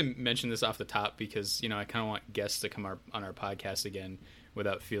 I meant to mention this off the top because I kind of want guests to come on our podcast again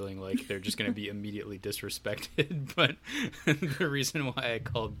without feeling like they're just going to be immediately disrespected. But the reason why I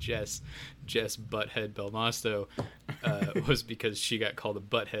called Jess Butthead Belmosto was because she got called a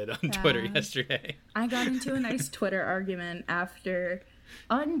butthead on Twitter yesterday. I got into a nice Twitter argument after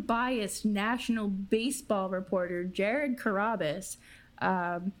unbiased national baseball reporter Jared Carrabis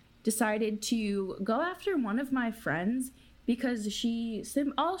decided to go after one of my friends because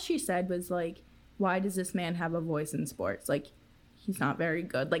all she said was like, why does this man have a voice in sports? Like, he's not very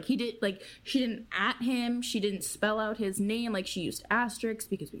good. Like, she didn't at him, she didn't spell out his name, like she used asterisks,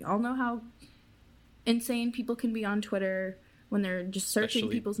 because we all know how insane people can be on Twitter when they're just searching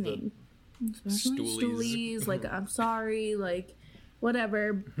people's names. Stoolies, like, I'm sorry, like,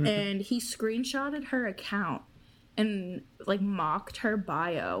 whatever. And he screenshotted her account and like mocked her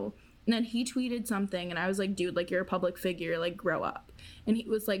bio, and then he tweeted something, and I was like, dude, like, you're a public figure, like, grow up. And he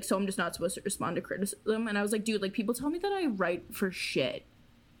was like, so I'm just not supposed to respond to criticism? And I was like, dude, like, people tell me that I write for shit,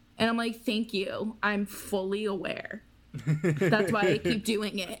 and I'm like, thank you, I'm fully aware. That's why I keep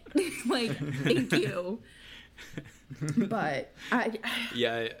doing it. Like, thank you. But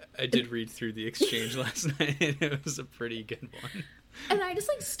I did read through the exchange last night, and it was a pretty good one. And I just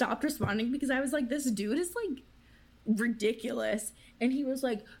like stopped responding because I was like, this dude is like ridiculous. And he was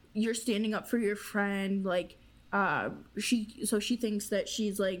like, you're standing up for your friend, like she thinks that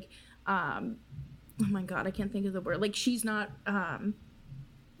she's like oh my god, I can't think of the word, like she's not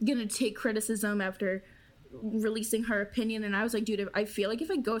gonna take criticism after releasing her opinion. And I was like, dude, I feel like if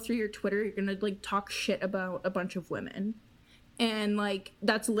I go through your Twitter, you're gonna like talk shit about a bunch of women. And like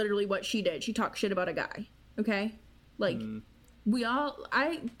that's literally what she did. She talked shit about a guy. Okay, like we all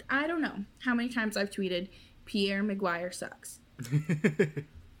I don't know how many times I've tweeted Pierre Maguire sucks.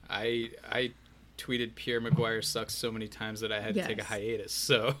 I tweeted Pierre Maguire sucks so many times that I had to take a hiatus.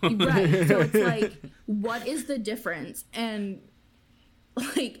 So right, so it's like, what is the difference? And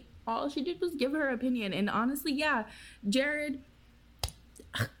like all she did was give her opinion. And honestly, yeah, Jared,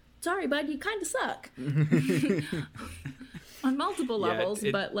 sorry, bud, you kind of suck on multiple levels.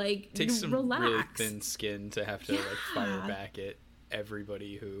 But like, takes some relax. Really thin skin to have to like fire back at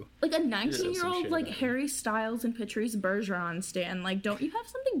everybody who, like, a 19-year-old like Harry Styles and Patrice Bergeron stan. Like, don't you have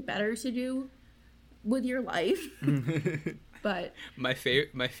something better to do with your life? But my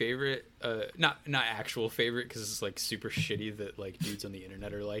favorite not actual favorite, because it's like super shitty that like dudes on the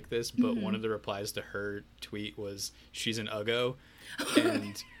internet are like this, but one of the replies to her tweet was, she's an uggo,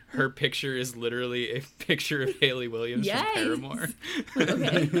 and her picture is literally a picture of Hayley Williams from Paramore.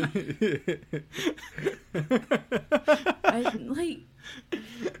 Okay.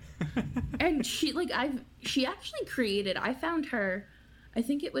 And she actually created, I found her, I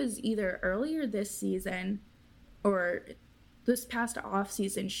think it was either earlier this season or this past off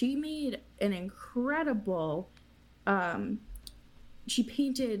season. She made an incredible, she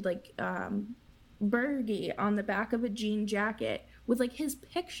painted like Bergie on the back of a jean jacket with like his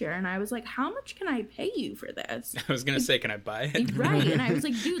picture, and I was like, how much can I pay you for this? I was gonna say, can I buy it? Right. And I was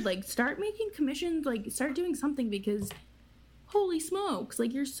like, dude, like start making commissions, like start doing something, because holy smokes,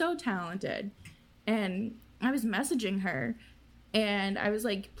 like you're so talented. And I was messaging her and I was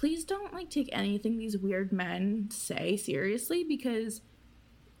like, please don't like take anything these weird men say seriously, because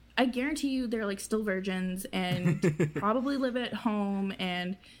I guarantee you they're like still virgins and probably live at home,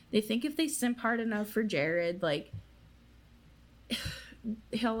 and they think if they simp hard enough for Jared, like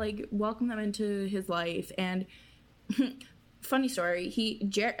he'll like welcome them into his life. And funny story,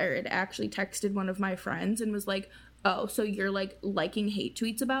 Jared actually texted one of my friends and was like, oh, so you're like liking hate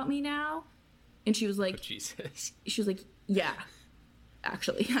tweets about me now? And she was like, oh, Jesus. She was like, yeah,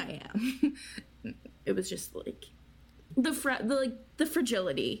 actually I am. It was just like the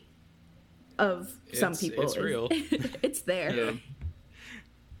fragility of some people. It's real. It's there.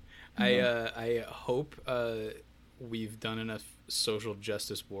 Yeah. I hope we've done enough social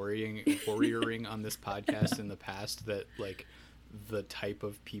justice warrioring on this podcast in the past that like the type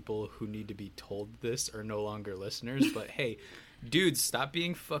of people who need to be told this are no longer listeners. But hey, dudes, stop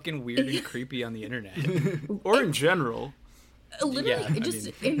being fucking weird and creepy on the internet. Or in general.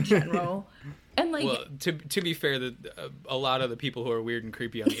 Literally, in general. And like, well, to be fair, a lot of the people who are weird and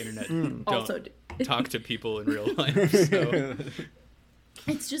creepy on the internet don't talk to people in real life. So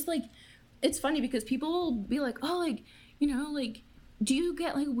it's just like, it's funny because people will be like, oh, like, you know, like, do you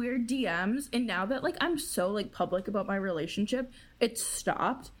get like weird DMs? And now that like I'm so like public about my relationship, it's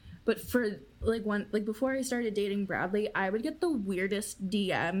stopped. But for like before I started dating Bradley, I would get the weirdest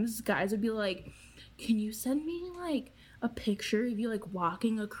DMs. Guys would be like, can you send me like a picture of you like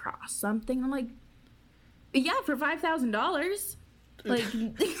walking across something? I'm like, yeah, for $5,000. Like,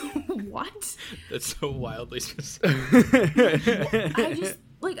 what? That's so wildly specific. I just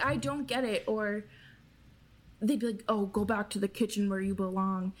like, I don't get it. Or they'd be like, oh, go back to the kitchen where you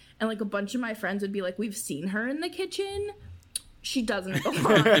belong. And like a bunch of my friends would be like, we've seen her in the kitchen. She doesn't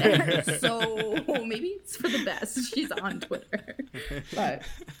belong there. So maybe it's for the best she's on Twitter. But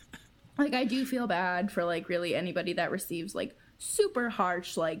like, I do feel bad for like really anybody that receives like super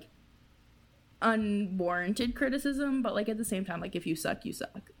harsh, like unwarranted criticism. But like at the same time, like if you suck, you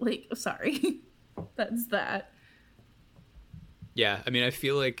suck. Like, sorry. That's that. Yeah. I mean, I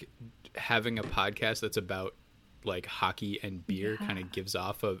feel like having a podcast that's about like hockey and beer kind of gives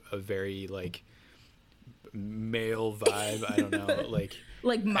off a very like male vibe. I don't know, like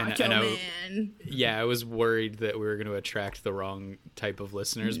macho man. Yeah, I was worried that we were going to attract the wrong type of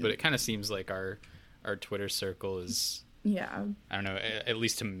listeners, but it kind of seems like our Twitter circle is, I don't know, at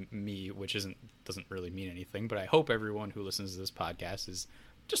least to me, which doesn't really mean anything, but I hope everyone who listens to this podcast is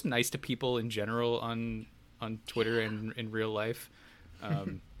just nice to people in general on Twitter and in real life.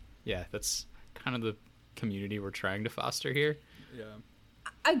 Yeah, that's kind of the community we're trying to foster here. Yeah,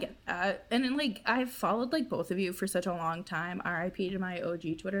 I get that. And then like I've followed like both of you for such a long time, RIP to my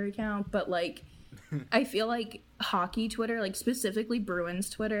OG Twitter account, but like I feel like hockey Twitter, like specifically Bruins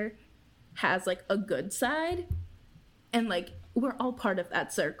Twitter, has like a good side, and like we're all part of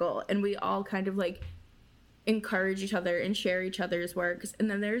that circle, and we all kind of like encourage each other and share each other's works.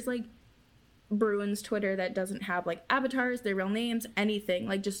 And then there's like Bruins Twitter that doesn't have like avatars, their real names, anything,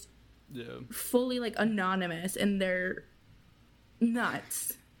 like just fully like anonymous, and they're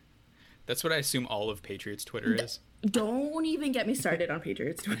nuts. That's what I assume all of Patriots Twitter is. Don't even get me started on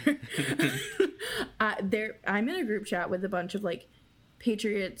Patriots Twitter. I'm in a group chat with a bunch of like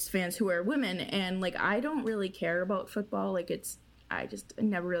Patriots fans who are women, and like I don't really care about football. Like I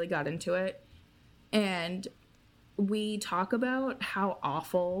never really got into it. And we talk about how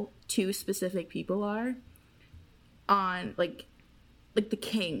awful two specific people are on like the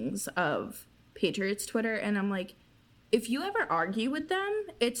kings of Patriots Twitter. And I'm like, if you ever argue with them,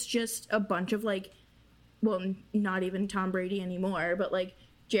 it's just a bunch of like, well, not even Tom Brady anymore, but like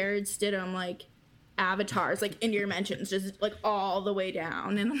Jared Stidham, like avatars, like in your mentions, just like all the way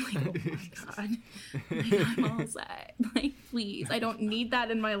down. And I'm like, oh my God, like, I'm all set. Like, please, I don't need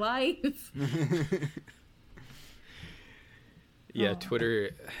that in my life. Yeah,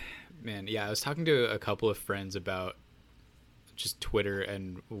 Twitter, man. Yeah, I was talking to a couple of friends about just Twitter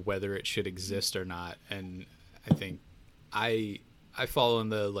and whether it should exist or not. And I think I I fall in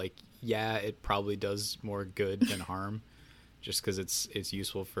the like, yeah, it probably does more good than harm, just because it's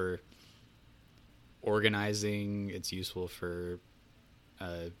useful for organizing. It's useful for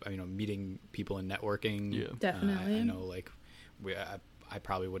meeting people and networking. Yeah, definitely. I know, like, I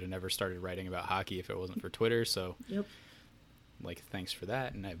probably would have never started writing about hockey if it wasn't for Twitter. So, yep. Like, thanks for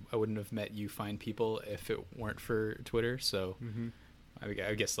that. And I wouldn't have met you fine people if it weren't for Twitter. So,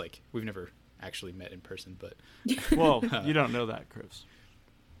 I guess, like, we've never actually met in person, but well, you don't know that, Chris.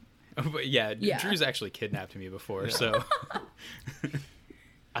 But yeah, Drew's actually kidnapped me before, so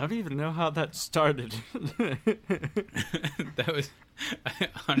I don't even know how that started. That was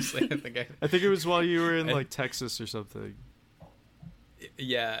honestly, I think it was while you were in like Texas or something.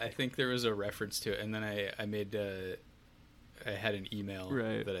 Yeah, I think there was a reference to it, and then I had an email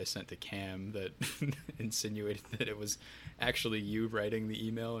that I sent to Cam that insinuated that it was actually you writing the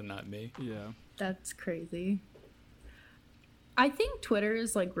email and not me. Yeah. That's crazy. I think Twitter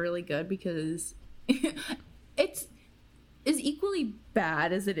is like really good because it's is equally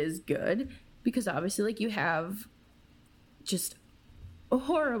bad as it is good, because obviously like you have just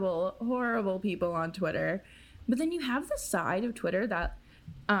horrible people on Twitter, but then you have the side of Twitter that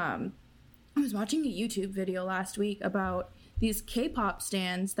I was watching a YouTube video last week about these K-pop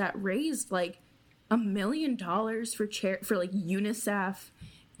stans that raised like $1 million for like UNICEF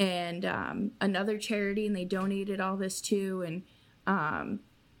and another charity, and they donated all this too, and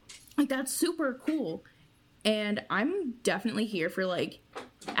like that's super cool. And I'm definitely here for like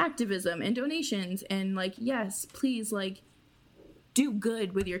activism and donations, and like, yes, please, like, do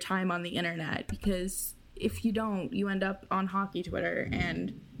good with your time on the internet, because if you don't, you end up on hockey Twitter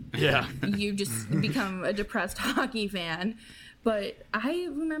and you just become a depressed hockey fan. But I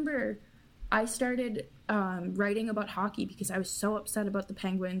remember I started writing about hockey because I was so upset about the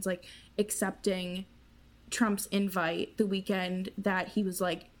Penguins like accepting Trump's invite the weekend that he was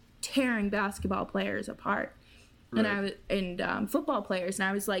like tearing basketball players apart, and football players, and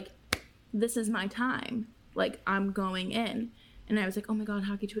I was like, this is my time, like I'm going in. And I was like, oh my god,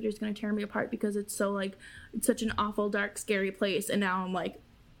 hockey Twitter is going to tear me apart because it's so like, it's such an awful, dark, scary place. And now I'm like,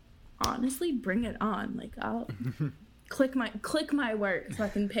 honestly, bring it on. Like, I'll click my work so I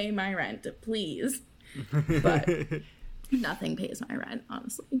can pay my rent, please. But nothing pays my rent,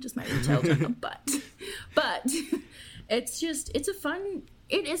 honestly, just my retail job. But it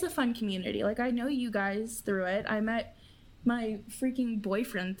is a fun community. Like, I know you guys through it. I met my freaking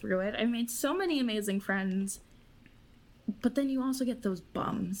boyfriend through it. I made so many amazing friends. But then you also get those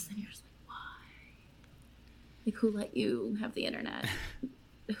bums, and you're just like, why? Like, who let you have the internet?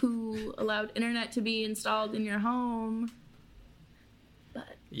 Who allowed internet to be installed in your home?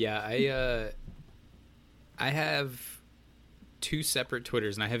 But yeah, I have 2 separate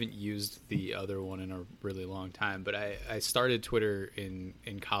Twitters, and I haven't used the other one in a really long time. But I started Twitter in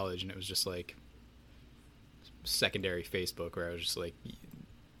college, and it was just like secondary Facebook, where I was just like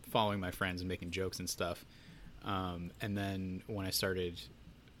following my friends and making jokes and stuff. And then when I started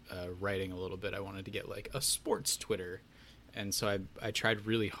writing a little bit, I wanted to get like a sports Twitter, and so I tried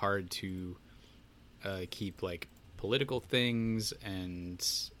really hard to keep like political things and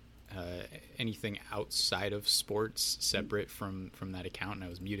anything outside of sports separate from that account, and I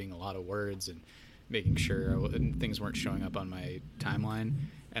was muting a lot of words and making sure things weren't showing up on my timeline.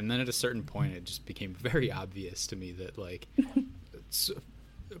 And then at a certain point, it just became very obvious to me that like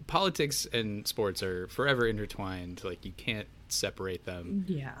politics and sports are forever intertwined. Like, you can't separate them.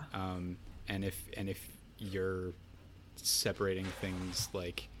 Yeah. And if you're separating things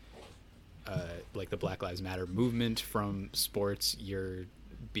like the Black Lives Matter movement from sports, you're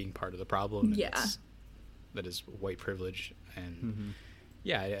being part of the problem. Yeah. That is white privilege. And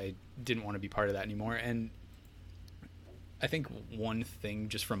I didn't want to be part of that anymore. And I think one thing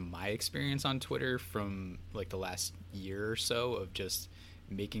just from my experience on Twitter from like the last year or so of just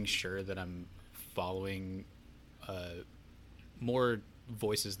making sure that I'm following more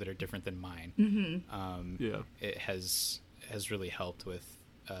voices that are different than mine. It has really helped with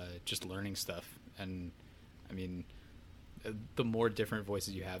just learning stuff. And I mean, the more different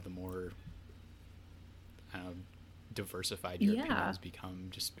voices you have, the more diversified your opinions become,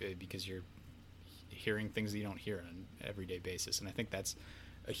 just because you're hearing things that you don't hear on an everyday basis. And I think that's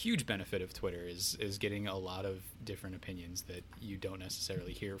a huge benefit of Twitter is getting a lot of different opinions that you don't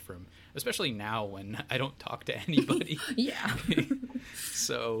necessarily hear from, especially now when I don't talk to anybody.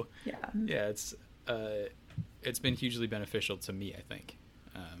 So it's been hugely beneficial to me, I think,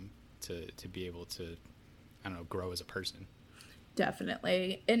 to be able to, grow as a person.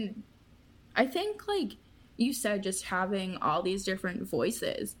 Definitely. And I think, like you said, just having all these different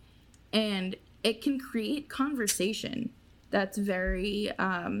voices, and it can create conversation. that's very,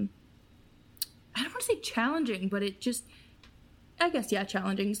 I don't want to say challenging, but it just, I guess, yeah,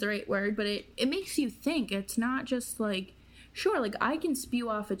 challenging is the right word, but it makes you think. It's not just like, sure, like I can spew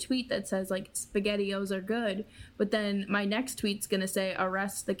off a tweet that says like SpaghettiOs are good, but then my next tweet's gonna say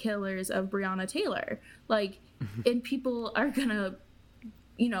arrest the killers of Breonna Taylor. Like, and people are gonna,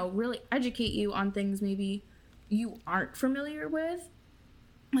 you know, really educate you on things maybe you aren't familiar with.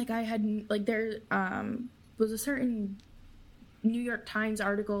 Like I had, like there was a certain New York Times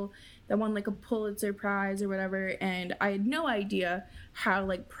article that won like a Pulitzer Prize or whatever, and I had no idea how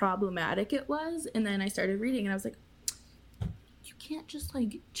like problematic it was, and then I started reading and I was like, you can't just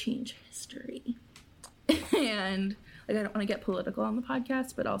like change history. And like I don't want to get political on the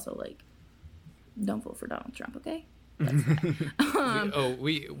podcast, but also like don't vote for Donald Trump, okay?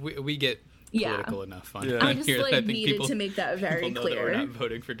 We get political enough on I just here. like I think needed to make that very clear. clear. That we're not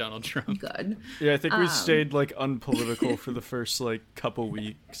voting for Donald Trump. Good. Yeah, I think we stayed like unpolitical for the first like couple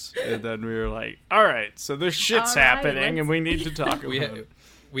weeks, and then we were like, all right, so this shit's happening, and we need to talk about it.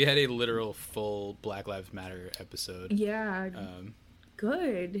 We had a literal full Black Lives Matter episode. Yeah.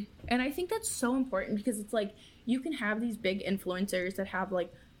 Good. And I think that's so important because it's like you can have these big influencers that have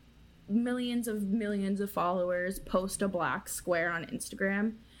like millions of followers post a black square on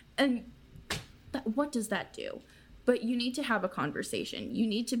Instagram, and what does that do? But you need to have a conversation. You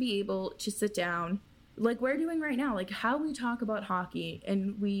need to be able to sit down like we're doing right now, like how we talk about hockey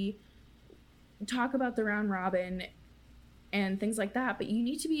and we talk about the round robin and things like that, but you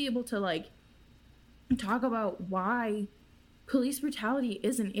need to be able to like talk about why police brutality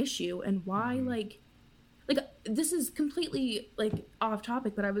is an issue and why like this is completely like off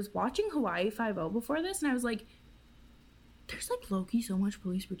topic, but I was watching Hawaii Five-0 before this and I was like, there's like low-key so much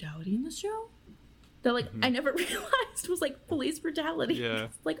police brutality in this show that like I never realized was like police brutality. Yeah.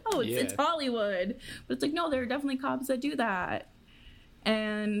 It's like, oh, it's Hollywood, but it's like, no, there are definitely cops that do that.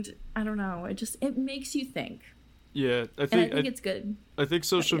 And I don't know, it makes you think. Yeah, I think it's good. I think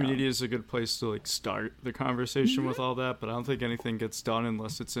social media is a good place to like start the conversation with all that, but I don't think anything gets done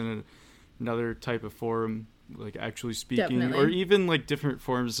unless it's in another type of forum, like actually speaking, Definitely. or even like different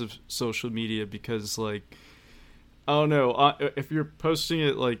forms of social media. Because like, I don't know, if you're posting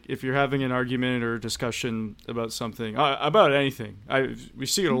it, like if you're having an argument or a discussion about something, about anything, we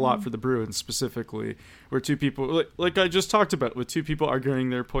see it a lot for the Bruins specifically, where two people, like I just talked about, with two people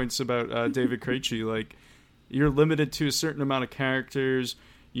arguing their points about David Krejci, like. You're limited to a certain amount of characters.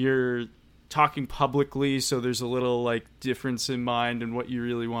 You're talking publicly, so there's a little like difference in mind and what you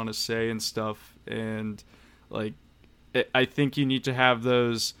really want to say and stuff. And like, I think you need to have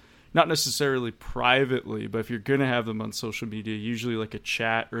those, not necessarily privately, but if you're gonna have them on social media, usually like a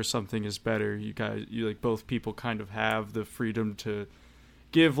chat or something is better. You like both people kind of have the freedom to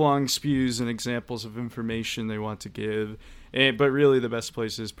give long spews and examples of information they want to give. But really the best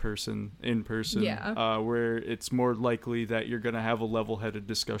place is in person, where it's more likely that you're going to have a level-headed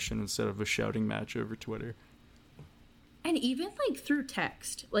discussion instead of a shouting match over Twitter. And even like through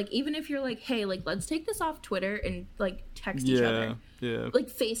text, like even if you're like, hey, like let's take this off Twitter and like text each other, like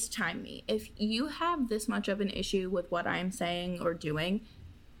FaceTime me. If you have this much of an issue with what I'm saying or doing,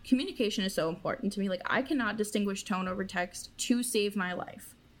 communication is so important to me. Like I cannot distinguish tone over text to save my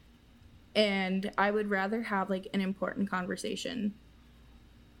life. And I would rather have like an important conversation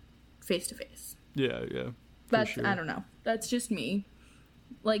face to face. Yeah. That's sure. I don't know. That's just me.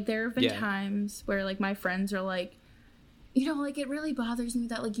 Like there have been times where like my friends are like, you know, like it really bothers me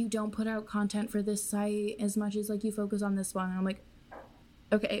that like you don't put out content for this site as much as like you focus on this one. And I'm like,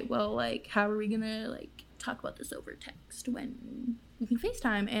 okay, well, like how are we gonna like talk about this over text when we can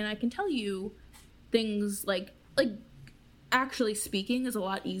FaceTime and I can tell you things like actually speaking is a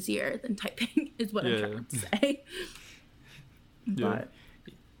lot easier than typing is what I'm trying to say. But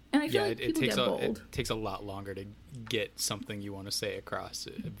and I feel like people get bold. It takes a lot longer to get something you want to say across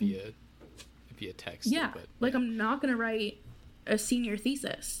via text. Yeah, but, I'm not going to write a senior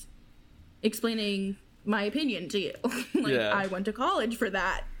thesis explaining my opinion to you. I went to college for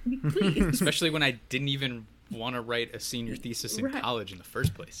that. Please. Especially when I didn't even want to write a senior thesis in college in the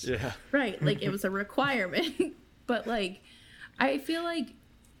first place. Yeah. Right, like it was a requirement. But like I feel like,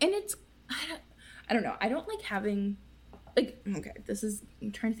 and it's, I don't know, I don't like having, like, okay,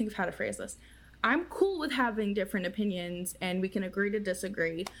 I'm trying to think of how to phrase this. I'm cool with having different opinions and we can agree to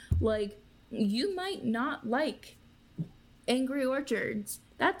disagree. Like, you might not like Angry Orchards.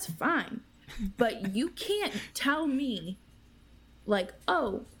 That's fine. But you can't tell me, like,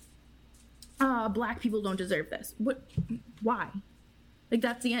 black people don't deserve this. Why? Like,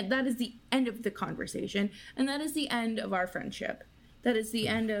 that's the end. That is the end of the conversation. And that is the end of our friendship. That is the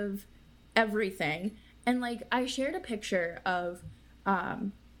end of everything. And, like, I shared a picture of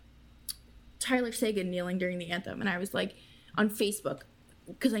Tyler Sagan kneeling during the anthem, and I was like, on Facebook,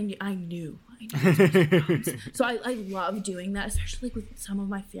 because I knew. So I love doing that, especially like with some of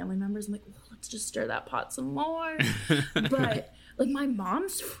my family members. I'm like, oh, let's just stir that pot some more. But like my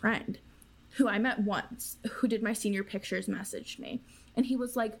mom's friend, who I met once, who did my senior pictures, messaged me, and he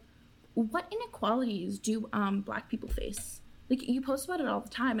was like, what inequalities do Black people face? Like, you post about it all the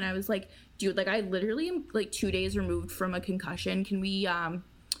time. And I was like, dude, like, I literally am like 2 days removed from a concussion. Can we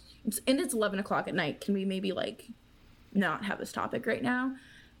it's 11 o'clock at night, can we maybe like not have this topic right now?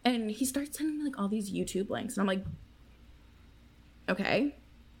 And he starts sending me like all these YouTube links, and I'm like, okay.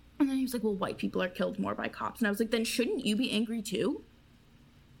 And then he was like, well, white people are killed more by cops. And I was like, then shouldn't you be angry too?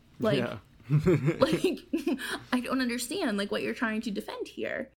 Like, yeah. Like, I don't understand like what you're trying to defend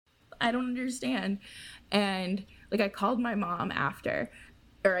here. I don't understand. And like, I called my mom after,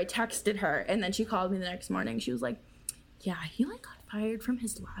 or I texted her, and then she called me the next morning. She was like, yeah, he like got fired from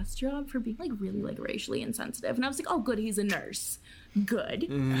his last job for being like really like racially insensitive. And I was like, oh, good, he's a nurse. Good.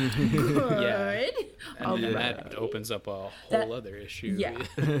 Good. Yeah. And that opens up a whole other issue. Yeah.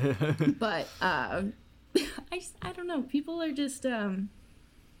 But I don't know. People are just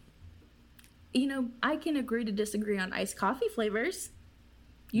you know, I can agree to disagree on iced coffee flavors.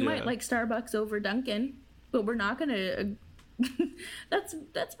 You might like Starbucks over Dunkin', but we're not gonna that's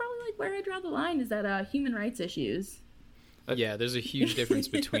probably like where I draw the line, is that human rights issues. Yeah, there's a huge difference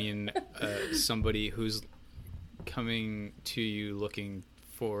between somebody who's coming to you looking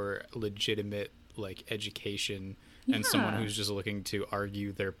for legitimate like education and someone who's just looking to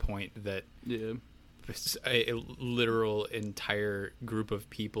argue their point that a literal entire group of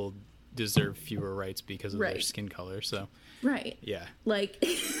people deserve fewer rights because of their skin color. So yeah, like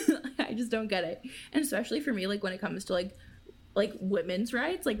I just don't get it. And especially for me, like when it comes to like women's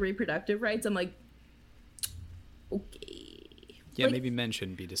rights, like reproductive rights, I'm like, okay. Yeah, like, maybe men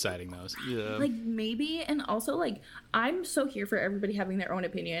shouldn't be deciding those. Yeah. Like, maybe. And also, like, I'm so here for everybody having their own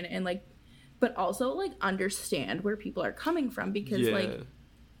opinion, and, like, but also, like, understand where people are coming from, because, like,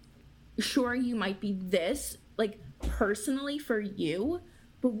 sure, you might be this, like, personally for you,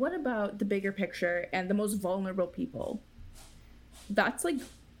 but what about the bigger picture and the most vulnerable people? That's, like,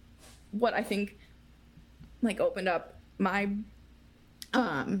 what I think, like, opened up my,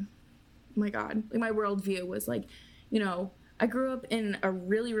 my God, like, my worldview was, like, you know, I grew up in a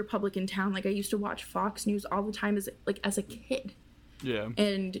really Republican town. Like, I used to watch Fox News all the time as a kid. Yeah.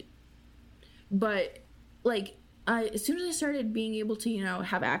 But, like, as soon as I started being able to, you know,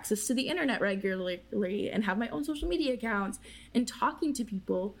 have access to the internet regularly and have my own social media accounts and talking to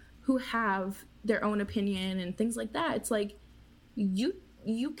people who have their own opinion and things like that, it's like, you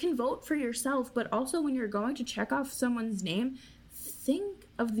can vote for yourself, but also when you're going to check off someone's name, think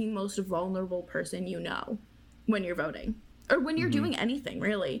of the most vulnerable person you know when you're voting. Or when you're doing anything,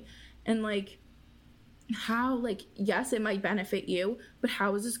 really. And, like, how, like, yes, it might benefit you, but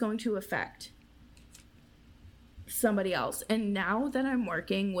how is this going to affect somebody else? And now that I'm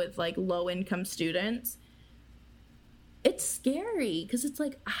working with, like, low-income students, it's scary, because it's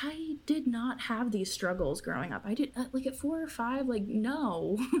like, I did not have these struggles growing up. I did, like, at 4 or 5, like,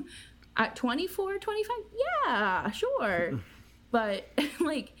 no. At 24, 25, yeah, sure. But,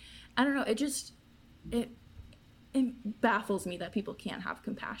 like, I don't know, it baffles me that people can't have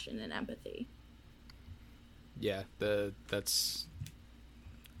compassion and empathy. Yeah, that's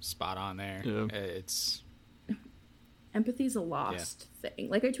spot on there. Yeah. It's empathy's a lost thing.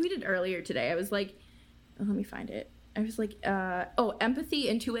 Like, I tweeted earlier today, I was like, let me find it. I was like, empathy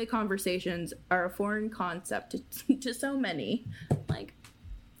and two-way conversations are a foreign concept to so many. Like,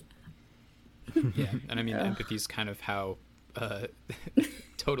 yeah, and I mean, empathy's kind of how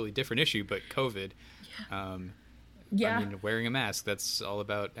totally different issue, but COVID. Yeah. I mean, wearing a mask, that's all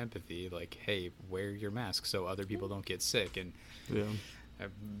about empathy. Like, hey, wear your mask so other people don't get sick. And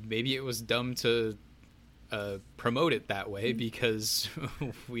maybe it was dumb to promote it that way, because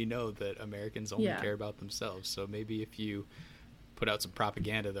we know that Americans only care about themselves. So maybe if you put out some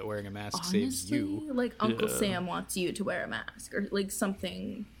propaganda that wearing a mask saves you. Like, Uncle Sam wants you to wear a mask, or like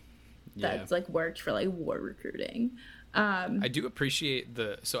something that's like worked for like war recruiting. I do appreciate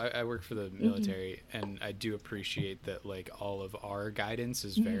I work for the military, and I do appreciate that, like, all of our guidance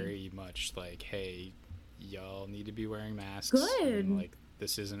is very much like, hey, y'all need to be wearing masks. Good. And, like,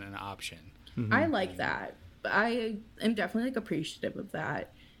 this isn't an option. I like that. I am definitely, like, appreciative of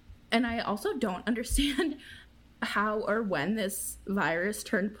that. And I also don't understand how or when this virus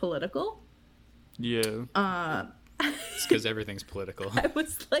turned political. Yeah. It's because everything's political. I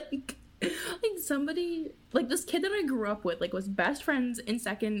was like, Like somebody, like this kid that I grew up with, like was best friends in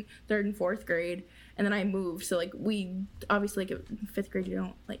 2nd, 3rd, and 4th grade, and then I moved. So like we obviously like in 5th grade you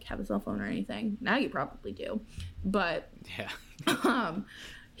don't like have a cell phone or anything. Now you probably do, but yeah.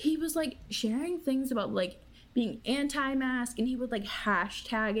 He was like sharing things about like being anti-mask, and he would like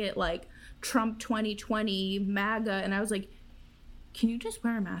hashtag it like Trump 2020 MAGA, and I was like, can you just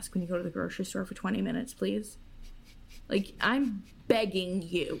wear a mask when you go to the grocery store for 20 minutes, please? Like, I'm begging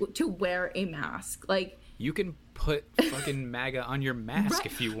you to wear a mask. Like, you can put fucking MAGA on your mask right.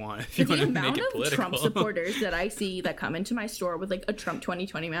 if you want. If you want to make it political. The amount of Trump supporters that I see that come into my store with like a Trump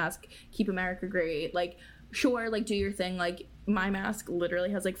 2020 mask, Keep America Great, like, sure, like, do your thing. Like, my mask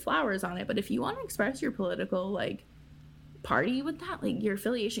literally has like flowers on it, but if you want to express your political like party with that, like your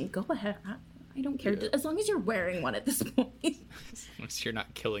affiliation, go ahead. I don't care, as long as you're wearing one at this point. As long as you're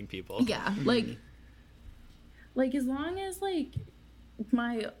not killing people. Yeah, like as long as like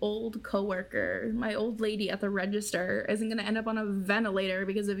my old coworker, my old lady at the register isn't gonna end up on a ventilator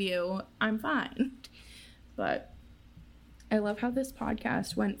because of you, I'm fine. But I love how this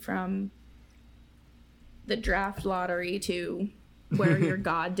podcast went from the draft lottery to wear your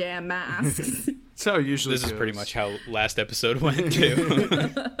goddamn masks. That's how it usually This goes. is pretty much how last episode went too.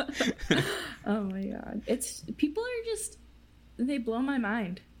 Oh my god. It's people are just, they blow my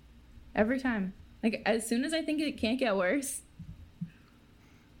mind every time. Like as soon as I think it can't get worse.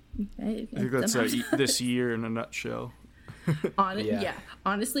 I think that's this year in a nutshell. Yeah.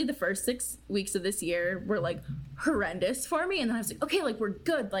 Honestly, the first 6 weeks of this year were like horrendous for me, and then I was like, okay, like we're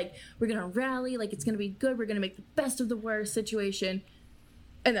good, like we're gonna rally, like it's gonna be good, we're gonna make the best of the worst situation,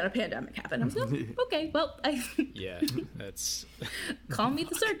 and then a pandemic happened. I was like, oh, okay, well, yeah, that's call me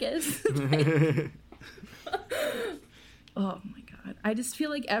the circus. Oh my god, I just feel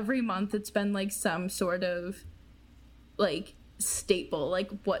like every month it's been like some sort of like staple,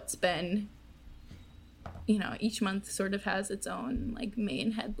 like what's been, you know, each month sort of has its own like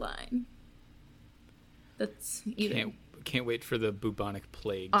main headline. That's either can't wait for the bubonic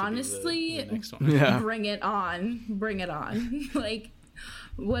plague. Honestly, to be the next one. Yeah. Bring it on. Like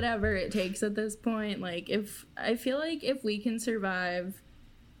whatever it takes at this point. Like if I feel like if we can survive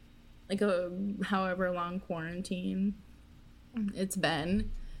like a however long quarantine it's been,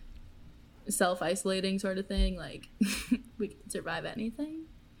 self-isolating sort of thing, like we can survive anything.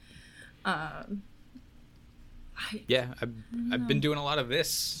 I've been doing a lot of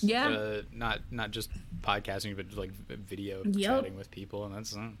this. Yeah. Not just podcasting, but like video chatting with people, and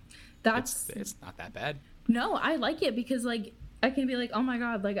that's it's not that bad. No, I like it because like I can be like, oh my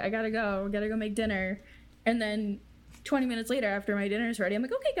god, like I gotta go make dinner, and then 20 minutes later after my dinner's ready, I'm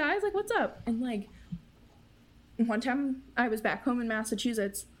like, okay guys, like what's up? And like one time I was back home in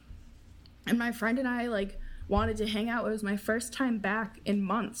Massachusetts, and my friend and I like wanted to hang out. It was my first time back in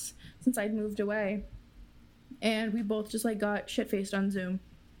months since I'd moved away. And we both just like got shit-faced on Zoom.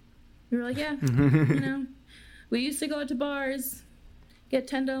 We were like, yeah, you know, we used to go out to bars, get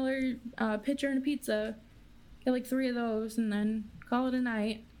 $10 pitcher and a pizza, get like 3 of those, and then call it a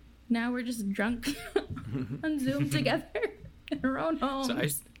night. Now we're just drunk on Zoom together in our own homes. So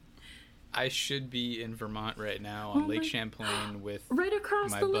I should be in Vermont right now on Lake Champlain with right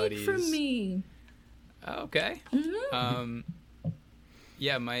across my the buddies. lake from me. Okay. Mm-hmm.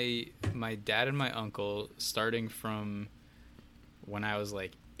 Yeah, my dad and my uncle, starting from when I was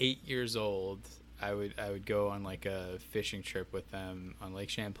like 8 years old, I would go on like a fishing trip with them on Lake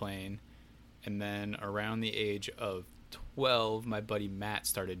Champlain, and then around the age of 12, my buddy Matt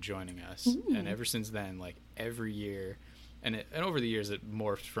started joining us. Ooh. And ever since then, like every year, and over the years it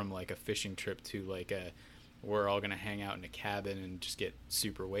morphed from like a fishing trip to like we're all gonna hang out in a cabin and just get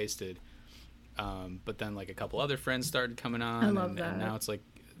super wasted. But then like a couple other friends started coming on. I love that. And now it's like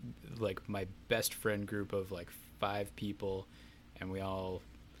my best friend group of like 5 people, and we're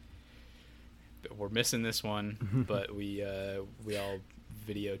missing this one, but we all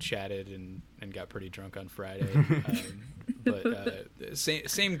video chatted and got pretty drunk on Friday. But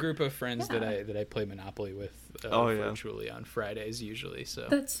same group of friends that I play Monopoly with virtually on Fridays usually. So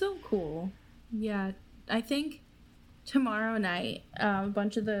that's so cool. Yeah, I think tomorrow night a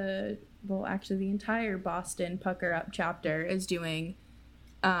bunch of the entire Boston Pucker Up chapter is doing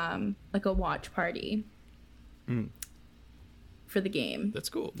like a watch party for the game. That's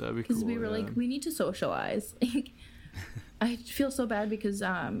cool. That'd be cool. Because we were like, we need to socialize. Like, I feel so bad because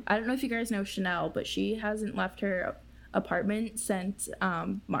I don't know if you guys know Chanel, but she hasn't left her apartment since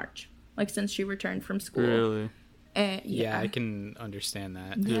March, like since she returned from school. Really? And, yeah, I can understand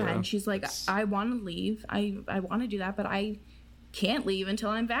that. Yeah, and she's like, I want to leave. I want to do that, but I can't leave until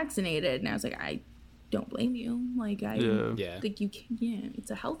I'm vaccinated. And I was like, I don't blame you. Like, I think you can, it's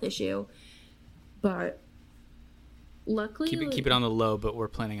a health issue. But luckily... Keep it on the low, but we're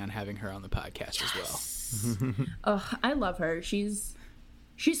planning on having her on the podcast as well. Oh, I love her. She's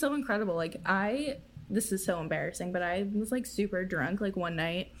so incredible. Like, this is so embarrassing, but I was, like, super drunk, like, one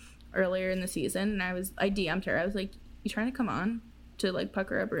night earlier in the season, and I DM'd her. I was like, you trying to come on to, like,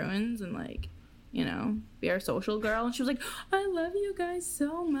 Pucker Up Bruins and, like, you know, be our social girl? And she was like, I love you guys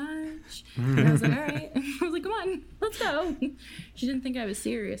so much. And I was like, all right. I was like, come on, let's go. She didn't think I was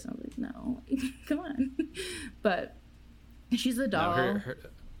serious. I was like, no, come on. But she's a doll. No,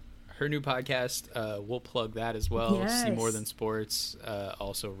 her new podcast, we'll plug that as well. Yes. See More Than Sports,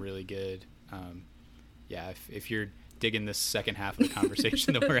 also really good. If you're digging this second half of the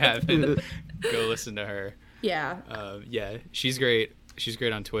conversation that we're having, go listen to her. Yeah. She's great. She's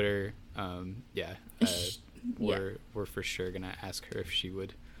great on Twitter. We're for sure gonna ask her if she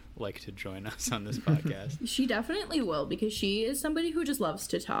would like to join us on this podcast. She definitely will, because she is somebody who just loves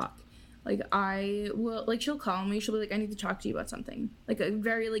to talk. Like, she'll call me, she'll be like, I need to talk to you about something, like a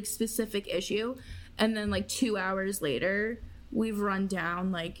very, like, specific issue, and then, like, 2 hours later we've run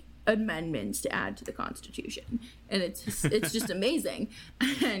down, like, amendments to add to the Constitution, and it's just amazing.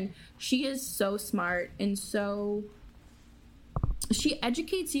 And she is so smart, and so she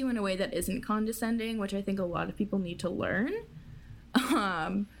educates you in a way that isn't condescending, which I think a lot of people need to learn.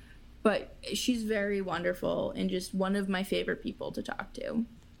 But she's very wonderful and just one of my favorite people to talk to.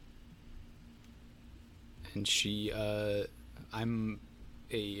 And I'm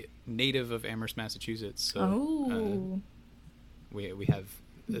a native of Amherst, Massachusetts, so we have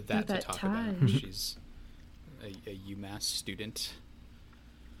that to talk about. She's a UMass student.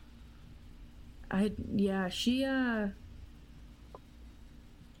 I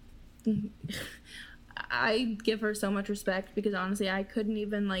give her so much respect, because honestly I couldn't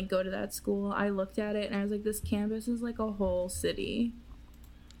even, like, go to that school. I looked at it and I was like, this campus is like a whole city.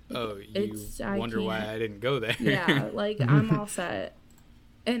 Oh, you wonder why I didn't go there. Yeah, like, I'm all set.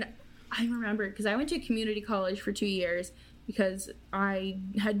 And I remember, because I went to community college for 2 years because I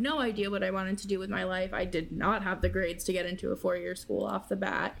had no idea what I wanted to do with my life. I did not have the grades to get into a 4-year school off the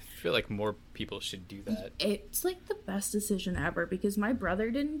bat. I feel like more people should do that. It's like the best decision ever, because my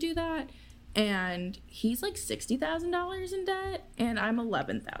brother didn't do that, and he's like $60,000 in debt, and I'm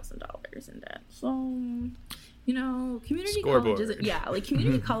 $11,000 in debt. So, you know, community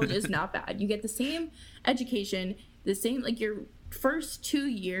college is not bad. You get the same education, the same, like, your first 2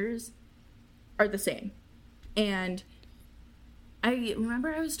 years are the same. And I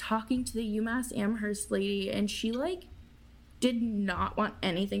remember I was talking to the UMass Amherst lady, and she, like, did not want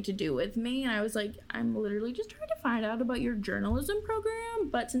anything to do with me. And I was like, I'm literally just trying to find out about your journalism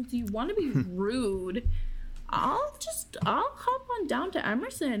program, but since you want to be rude, I'll hop on down to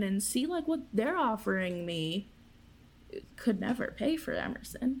Emerson and see, like, what they're offering me. Could never pay for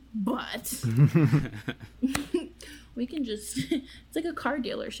Emerson, but we can just, it's like a car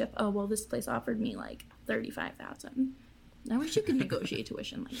dealership. Oh, well, this place offered me like $35,000. I wish you could negotiate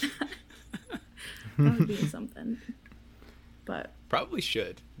tuition like that. That would be something. But probably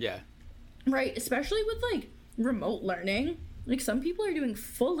should, yeah. Right, especially with, like, remote learning. Like, some people are doing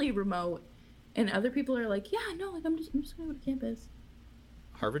fully remote, and other people are like, yeah, no, like, I'm just gonna go to campus.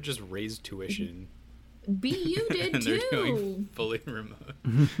 Harvard just raised tuition. BU did and too. They're doing fully remote.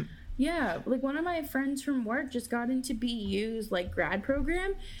 Yeah, like, one of my friends from work just got into BU's, like, grad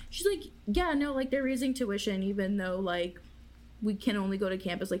program. She's like, yeah, no, like, they're raising tuition even though, like, we can only go to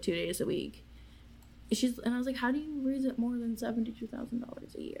campus, like, 2 days a week. And I was like, how do you raise it more than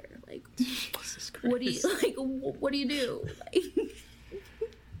 $72,000 a year? Like, Jesus Christ. What do you do? Like,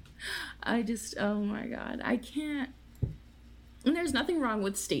 I just, oh my God, I can't. And there's nothing wrong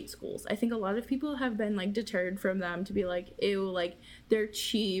with state schools. I think a lot of people have been, like, deterred from them to be like, ew, like, they're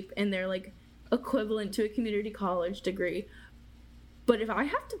cheap and they're, like, equivalent to a community college degree. But if I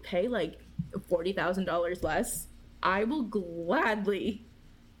have to pay, like, $40,000 less, I will gladly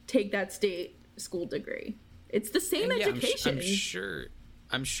take that state school degree. It's the same education.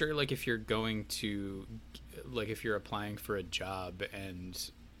 I'm sure, like, if you're going to, like, if you're applying for a job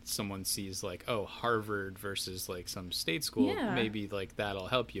and someone sees, like, oh, Harvard versus, like, some state school, maybe, like, that'll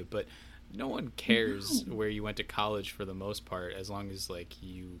help you. But no one cares where you went to college for the most part, as long as, like,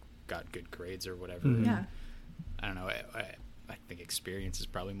 you got good grades or whatever. Yeah. I don't know. I think experience is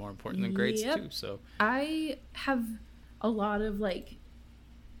probably more important than grades too. So I have a lot of, like,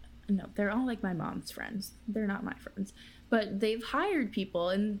 no, they're all, like, my mom's friends. They're not my friends, but they've hired people,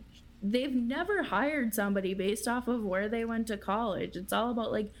 and they've never hired somebody based off of where they went to college. It's all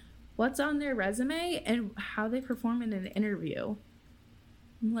about, like, what's on their resume and how they perform in an interview.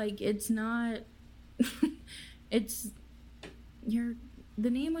 Like, it's not the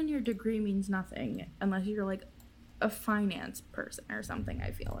name on your degree means nothing unless you're like a finance person or something,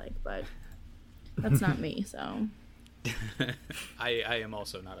 I feel like, but that's not me, so. I am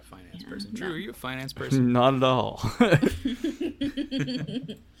also not a finance person. Drew, are you a finance person? Not at all.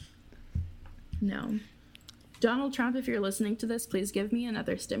 No. Donald Trump, if you're listening to this, please give me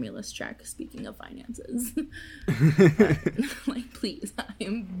another stimulus check, speaking of finances. Like, please, I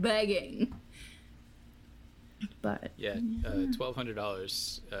am begging. But yeah,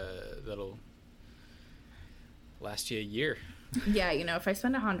 $1,200, that'll last you a year. Yeah, if I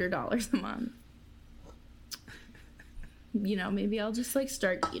spend $100 a month, maybe I'll just like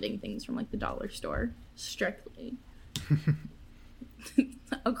start eating things from like the dollar store strictly.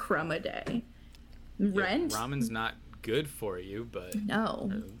 A crumb a day. Rent. Yeah, ramen's not good for you, but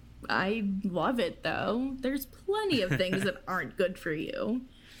no, I love it though. There's plenty of things that aren't good for you,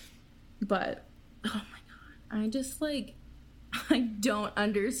 but oh my god, I just like, I don't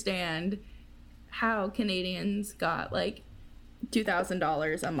understand how Canadians got like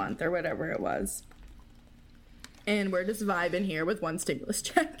 $2,000 a month or whatever it was, and we're just vibing here with one stimulus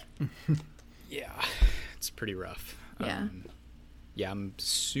check. Yeah, it's pretty rough. Yeah. Yeah, I'm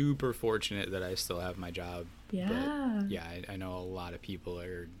super fortunate that I still have my job. Yeah. But yeah, I know a lot of people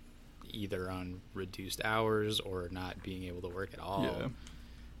are either on reduced hours or not being able to work at all. Yeah.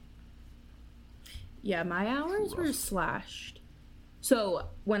 Yeah, my hours were slashed. So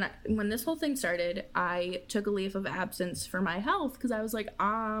when this whole thing started, I took a leave of absence for my health because I was like,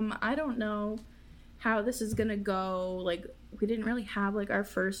 I don't know how this is gonna go. Like, we didn't really have like our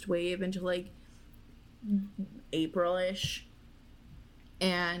first wave until like April-ish.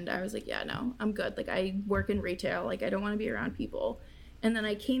 And I was like, yeah, no, I'm good. Like, I work in retail. Like, I don't want to be around people. And then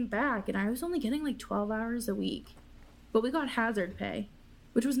I came back, and I was only getting, like, 12 hours a week. But we got hazard pay,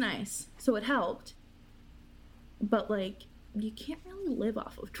 which was nice. So it helped. But, like, you can't really live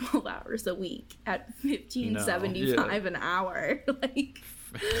off of 12 hours a week at $15.75 an hour. Like,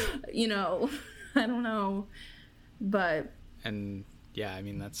 I don't know. But... And, yeah, I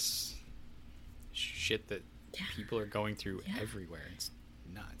mean, that's shit that people are going through everywhere. It's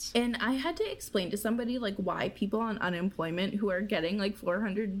nuts. And I had to explain to somebody like why people on unemployment who are getting like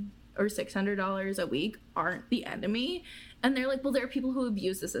 $400 or $600 a week aren't the enemy. And they're like, well, there are people who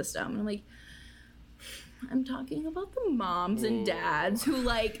abuse the system. And I'm like, I'm talking about the moms and dads who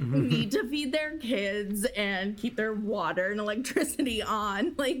like need to feed their kids and keep their water and electricity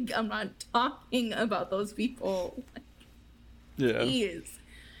on. Like, I'm not talking about those people. Yeah. Please.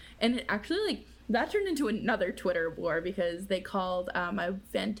 And it actually like that turned into another Twitter war because they called a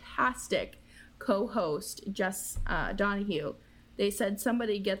fantastic co-host, Jess Donahue. They said,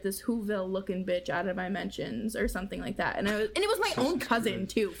 somebody get this Whoville looking bitch out of my mentions or something like that. And it was my own cousin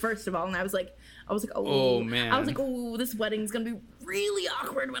too, first of all. And I was like, oh man. I was like, oh, this wedding's gonna be really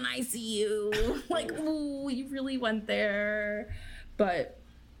awkward when I see you. Like, oh, you really went there. But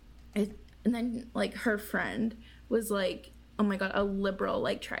and then like her friend was like, oh my god, a liberal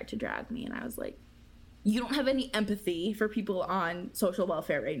like tried to drag me, and I was like, you don't have any empathy for people on social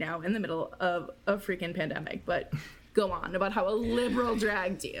welfare right now in the middle of a freaking pandemic, but go on about how a liberal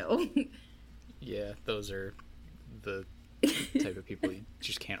dragged you. Yeah, those are the type of people you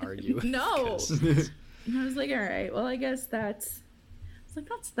just can't argue with. No. And I was like, all right, well, I guess that's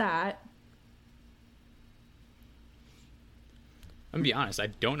that. I'm gonna be honest, I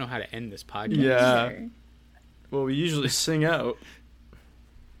don't know how to end this podcast. Yeah. Sure. Well, we usually sing out.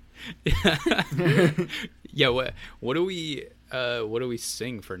 Yeah, what do we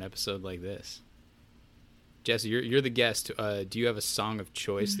sing for an episode like this? Jesse, you're the guest. Do you have a song of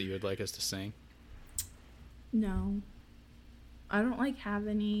choice that you would like us to sing? No. I don't like have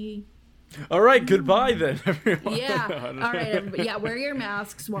any. All right, goodbye then, everyone. Yeah. All right, everybody. Yeah, wear your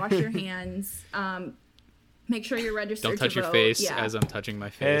masks, wash your hands. Make sure you're registered. Don't touch to your vote. face as I'm touching my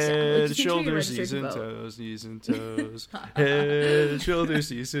face. Head, shoulders, knees and toes, knees and toes. Head, shoulders,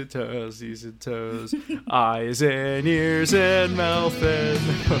 knees and toes, knees and toes. Eyes and ears and mouth and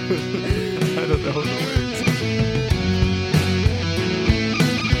nose. I don't know the words.